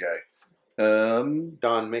Morgan guy.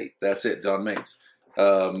 Don Mates. That's it, Don Mates.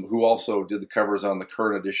 Who also did the covers on the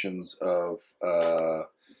current editions of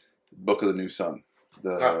Book of the New Sun.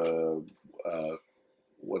 What are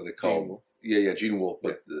they called? Gene Wolfe.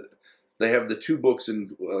 But they have the 2 books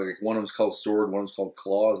in, like, one of them's called Sword, one of them's called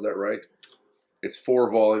Claw. Is that right? It's 4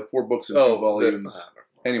 books in 2 volumes.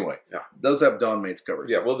 Anyway, those have Don Mates covers.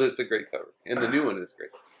 Yeah, well, this is a great cover, and the new one is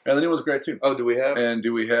great. And the new one's great too. Oh, do we have? And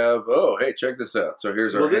do we have? Oh, hey, check this out. So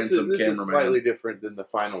here's our handsome cameraman. This is slightly different than the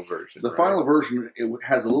final version. The final version, it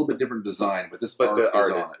has a little bit different design, but the art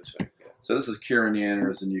is on it. So this is Kieran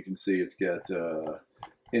Yanner's, and you can see it's got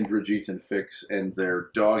Indrajit and Fix and their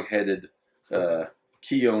dog-headed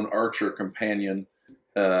Keon Archer companion.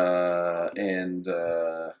 These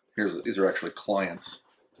are actually clients.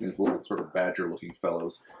 These little sort of badger-looking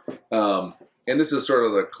fellows. And this is sort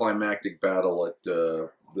of the climactic battle at the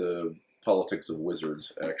Politics of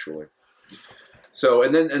Wizards, actually. So,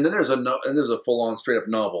 and then there's a full-on straight-up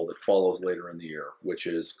novel that follows later in the year, which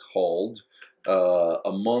is called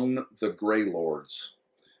Among the Grey Lords,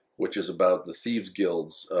 which is about the thieves'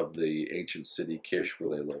 guilds of the ancient city Kish, where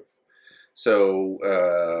they live. So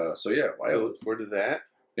yeah, I look forward to that.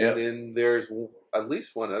 Yeah. And then there's at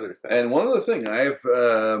least one other thing. And one other thing, I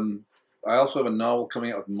also have a novel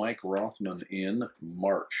coming out with Mike Rothman in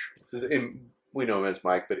March. This is we know him as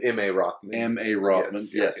Mike, but M.A. Rothman. M.A. Rothman,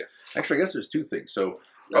 yes. Actually, I guess there's 2 things. So,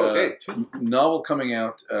 novel coming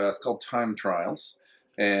out. It's called Time Trials,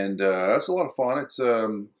 and that's a lot of fun. It's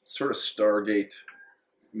sort of Stargate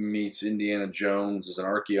meets Indiana Jones as an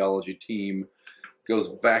archaeology team goes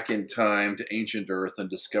back in time to ancient Earth and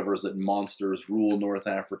discovers that monsters rule North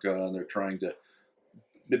Africa, and they're trying to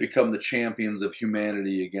become the champions of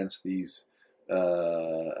humanity against these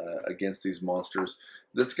monsters.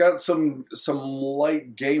 That's got some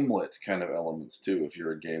light gamelit kind of elements too. If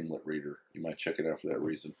you're a gamelit reader, you might check it out for that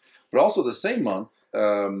reason. But also the same month,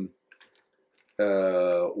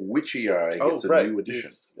 Witchy Eye gets a new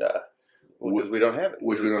edition. Because we don't have it.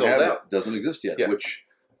 Which we don't have. It doesn't exist yet. Yeah.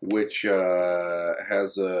 Which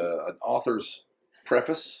has an author's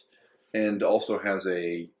preface and also has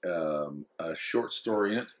a short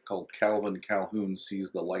story in it called Calvin Calhoun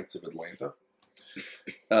Sees the Lights of Atlanta.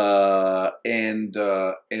 And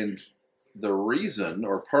the reason,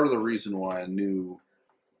 or part of the reason why I knew,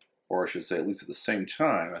 or I should say at least at the same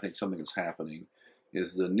time, I think something is happening,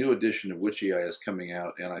 is the new edition of Witchy Eye is coming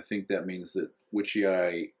out, and I think that means that Witchy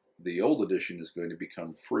Eye, the old edition, is going to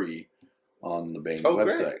become free on the Baen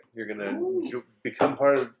website. Great. You're going to become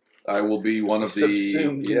part of... I will be one of the...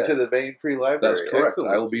 Subsumed into the Baen Free Library. That's correct.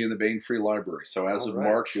 Excellent. I will be in the Baen Free Library. So as of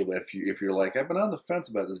March, if you're like, I've been on the fence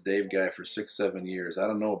about this Dave guy for 6-7 years. I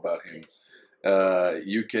don't know about him.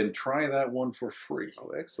 You can try that one for free.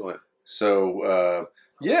 Oh, excellent. So,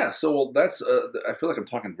 so that's... I feel like I'm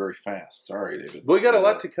talking very fast. Sorry, David. We got a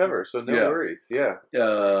lot to cover, so no worries. Yeah. A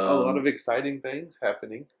lot of exciting things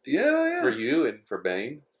happening. Yeah. For you and for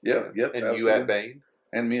Baen. Yep. And absolutely. you at Baen.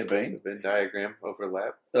 And me at Baen. The Venn diagram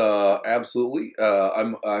overlap. Absolutely.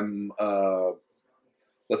 I'm.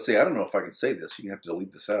 Let's see. I don't know if I can say this. You have to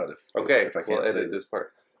delete this out if I can't say this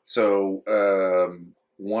part. So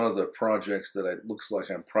one of the projects that it looks like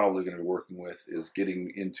I'm probably going to be working with is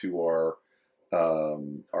getting into our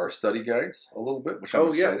study guides a little bit, which I'm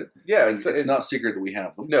excited. Yeah. It's not secret that we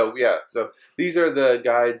have them. No. Yeah. So these are the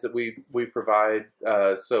guides that we provide.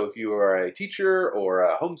 So if you are a teacher or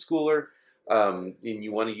a homeschooler. And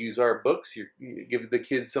you want to use our books, you give the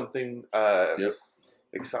kids something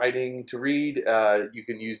exciting to read. You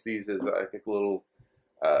can use these as I think little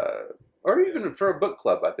or even for a book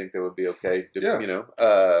club, I think that would be okay. Yeah. You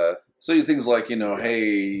know, so things like, you know,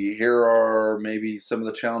 hey, here are maybe some of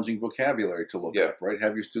the challenging vocabulary to look up, right?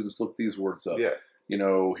 Have your students look these words up. Yeah. You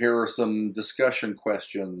know, here are some discussion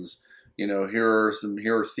questions. You know, here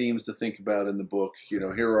are themes to think about in the book. You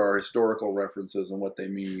know, here are historical references and what they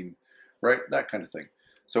mean, right? That kind of thing.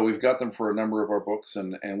 So we've got them for a number of our books,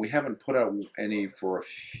 and we haven't put out any for a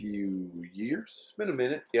few years. It's been a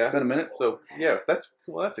minute. Yeah. It's been a minute. So yeah, that's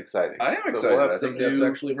exciting. I am So excited. we'll have I think some that's new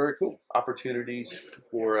actually very cool. opportunities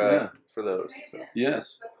for those. So.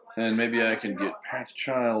 Yes. And maybe I can get Pat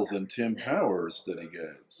Childs and Tim Powers study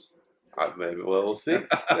guides. Maybe we'll see.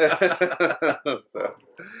 So,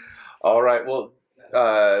 all right. Well,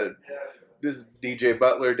 this is DJ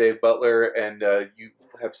Butler, Dave Butler, and you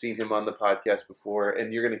have seen him on the podcast before,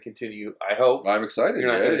 and you're going to continue. I hope. I'm excited.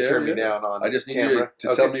 You're not going to turn me down on. I just need camera. you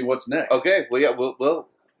to tell me what's next. Okay. Well, yeah. We'll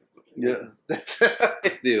do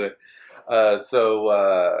it.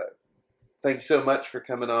 So thank you so much for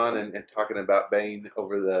coming on and talking about Baen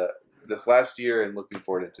over this last year, and looking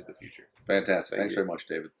forward into the future. Fantastic. Thanks very much,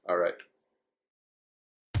 David. All right.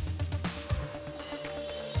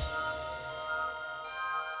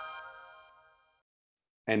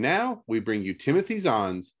 And now we bring you Timothy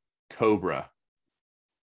Zahn's Cobra.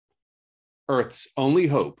 Earth's only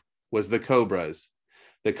hope was the Cobras.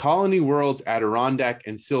 The colony worlds Adirondack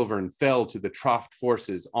and Silvern fell to the Troft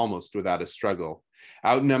forces almost without a struggle.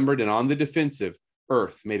 Outnumbered and on the defensive,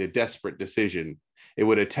 Earth made a desperate decision. It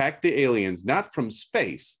would attack the aliens not from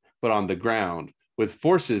space, but on the ground, with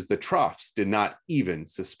forces the Trofts did not even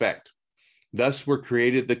suspect. Thus were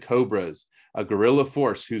created the Cobras, a guerrilla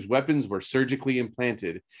force whose weapons were surgically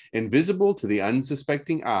implanted, invisible to the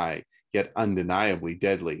unsuspecting eye, yet undeniably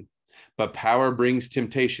deadly. But power brings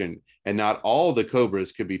temptation, and not all the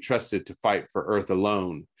Cobras could be trusted to fight for Earth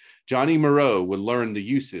alone. Johnny Moreau would learn the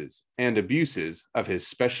uses and abuses of his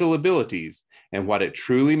special abilities and what it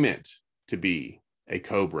truly meant to be a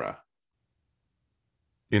Cobra.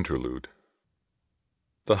 Interlude.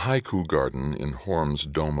 The haiku garden in Horm's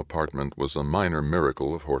dome apartment was a minor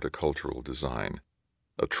miracle of horticultural design,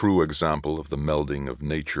 a true example of the melding of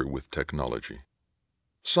nature with technology.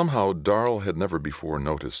 Somehow, Darl had never before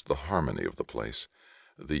noticed the harmony of the place,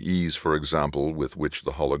 the ease, for example, with which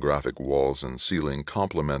the holographic walls and ceiling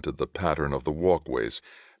complemented the pattern of the walkways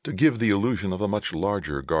to give the illusion of a much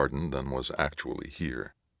larger garden than was actually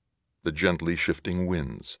here. The gently shifting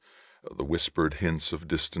winds, the whispered hints of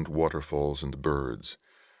distant waterfalls and birds,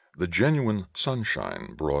 the genuine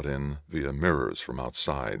sunshine brought in via mirrors from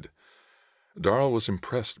outside. Darl was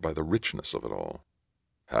impressed by the richness of it all.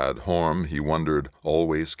 Had Horm, he wondered,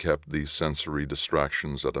 always kept these sensory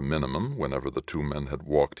distractions at a minimum whenever the two men had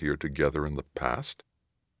walked here together in the past?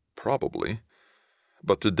 Probably.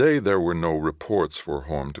 But today there were no reports for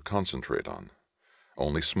Horm to concentrate on.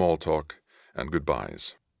 Only small talk and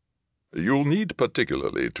goodbyes. "You'll need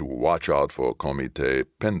particularly to watch out for Comité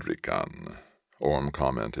Pendrican," Orm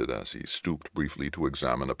commented as he stooped briefly to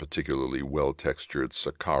examine a particularly well-textured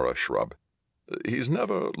sakara shrub. "He's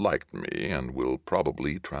never liked me and will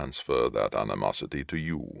probably transfer that animosity to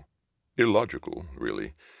you. Illogical,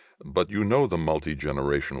 really, but you know the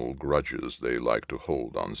multi-generational grudges they like to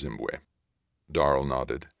hold on Zimbwe." Darl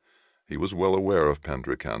nodded. He was well aware of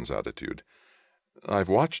Pendrican's attitude. "I've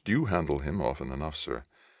watched you handle him often enough, sir.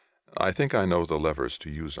 I think I know the levers to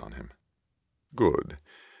use on him." "Good.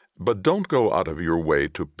 But don't go out of your way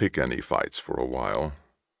to pick any fights for a while.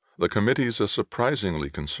 The committee's a surprisingly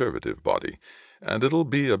conservative body, and it'll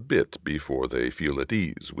be a bit before they feel at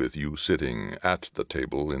ease with you sitting at the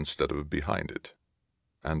table instead of behind it."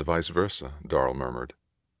 "And vice versa," Darl murmured.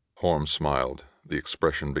 Horm smiled, the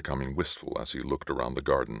expression becoming wistful as he looked around the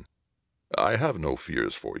garden. "I have no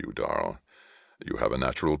fears for you, Darl. You have a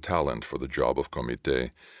natural talent for the job of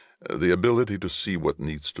comité, the ability to see what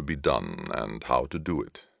needs to be done and how to do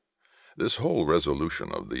it. This whole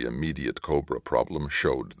resolution of the immediate Cobra problem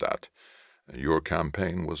showed that. Your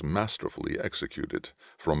campaign was masterfully executed,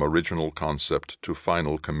 from original concept to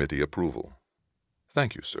final committee approval."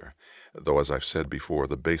 "Thank you, sir, though as I've said before,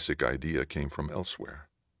 the basic idea came from elsewhere."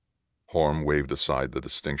 Horm waved aside the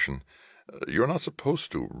distinction. "You're not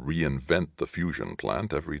supposed to reinvent the fusion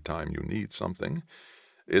plant every time you need something.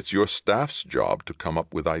 It's your staff's job to come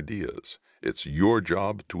up with ideas. It's your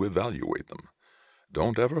job to evaluate them.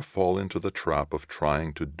 Don't ever fall into the trap of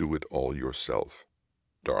trying to do it all yourself."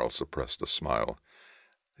 Darl suppressed a smile.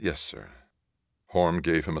 "Yes, sir." Horm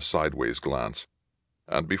gave him a sideways glance.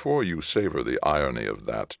 "And before you savor the irony of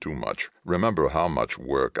that too much, remember how much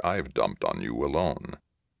work I've dumped on you alone.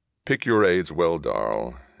 Pick your aides well,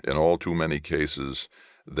 Darl. In all too many cases,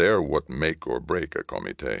 they're what make or break a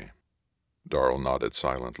comité." Darrell nodded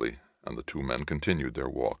silently, and the two men continued their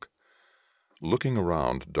walk. Looking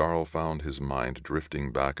around, Darrell found his mind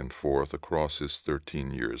drifting back and forth across his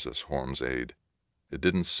 13 years as Horm's aide. It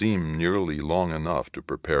didn't seem nearly long enough to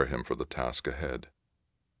prepare him for the task ahead.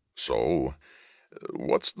 "So,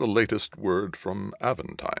 what's the latest word from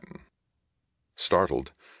Aventine?"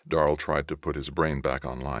 Startled, Darrell tried to put his brain back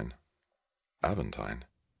online. Aventine?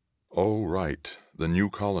 Oh, right, the new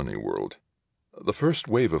colony world. The first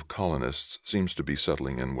wave of colonists seems to be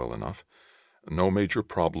settling in well enough. No major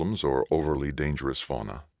problems or overly dangerous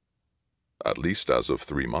fauna. At least as of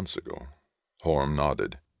 3 months ago. Horm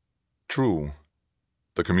nodded. True.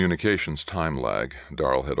 The communications time lag,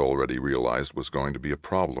 Darrell had already realized, was going to be a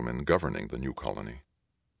problem in governing the new colony.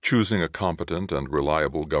 Choosing a competent and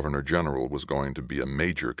reliable governor-general was going to be a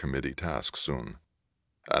major committee task soon.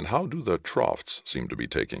 "And how do the Troughs seem to be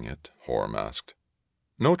taking it?" Horm asked.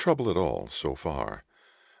 "No trouble at all, so far.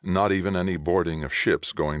 Not even any boarding of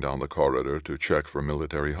ships going down the corridor to check for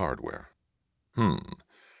military hardware."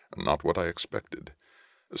 Not what I expected.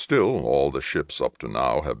 Still, all the ships up to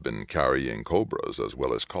now have been carrying Cobras as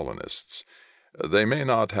well as colonists. They may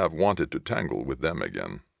not have wanted to tangle with them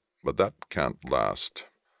again, but that can't last."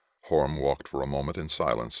 Horm walked for a moment in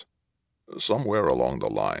silence. "Somewhere along the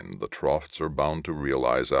line, the Troughs are bound to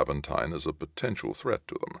realize Aventine is a potential threat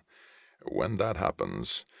to them. When that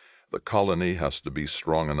happens, the colony has to be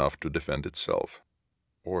strong enough to defend itself.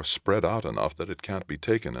 Or spread out enough that it can't be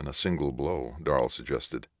taken in a single blow," Darrell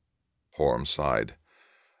suggested. Horm sighed.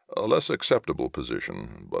 "A less acceptable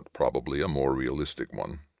position, but probably a more realistic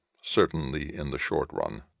one. Certainly in the short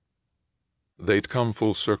run." They'd come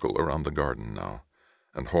full circle around the garden now,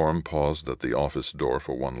 and Horm paused at the office door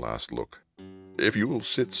for one last look. "If you'll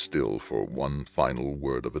sit still for one final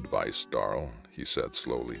word of advice, Darrell," he said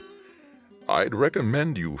slowly, "I'd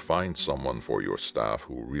recommend you find someone for your staff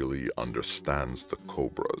who really understands the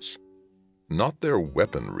Cobras. Not their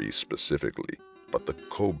weaponry specifically, but the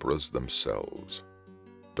Cobras themselves."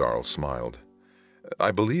 Darrell smiled.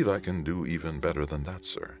 "I believe I can do even better than that,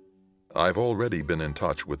 sir. I've already been in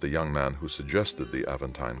touch with the young man who suggested the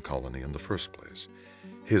Aventine colony in the first place.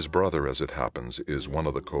 His brother, as it happens, is one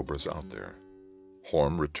of the Cobras out there."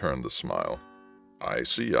 Horm returned the smile. "I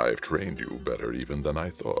see I've trained you better even than I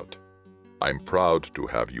thought. I'm proud to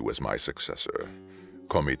have you as my successor.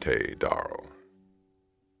 Comité, Darrell."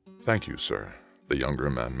 "Thank you, sir," the younger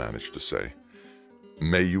man managed to say.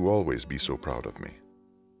 "May you always be so proud of me."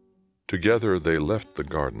 Together they left the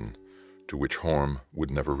garden, to which Horm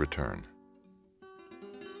would never return.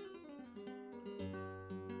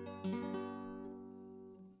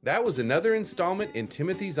 That was another installment in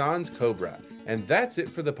Timothy Zahn's Cobra, and that's it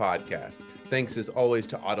for the podcast. Thanks as always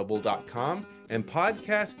to Audible.com and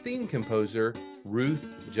podcast theme composer Ruth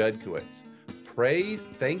Judkowitz. Praise,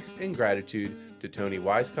 thanks, and gratitude to Tony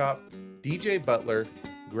Weiskopf, DJ Butler,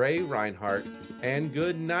 Gray Reinhardt, and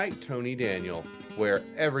good night, Tony Daniel,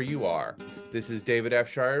 wherever you are. This is David F.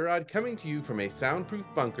 Shirirod coming to you from a soundproof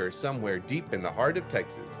bunker somewhere deep in the heart of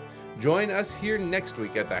Texas. Join us here next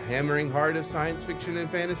week at the hammering heart of science fiction and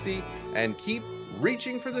fantasy, and keep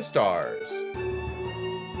reaching for the stars.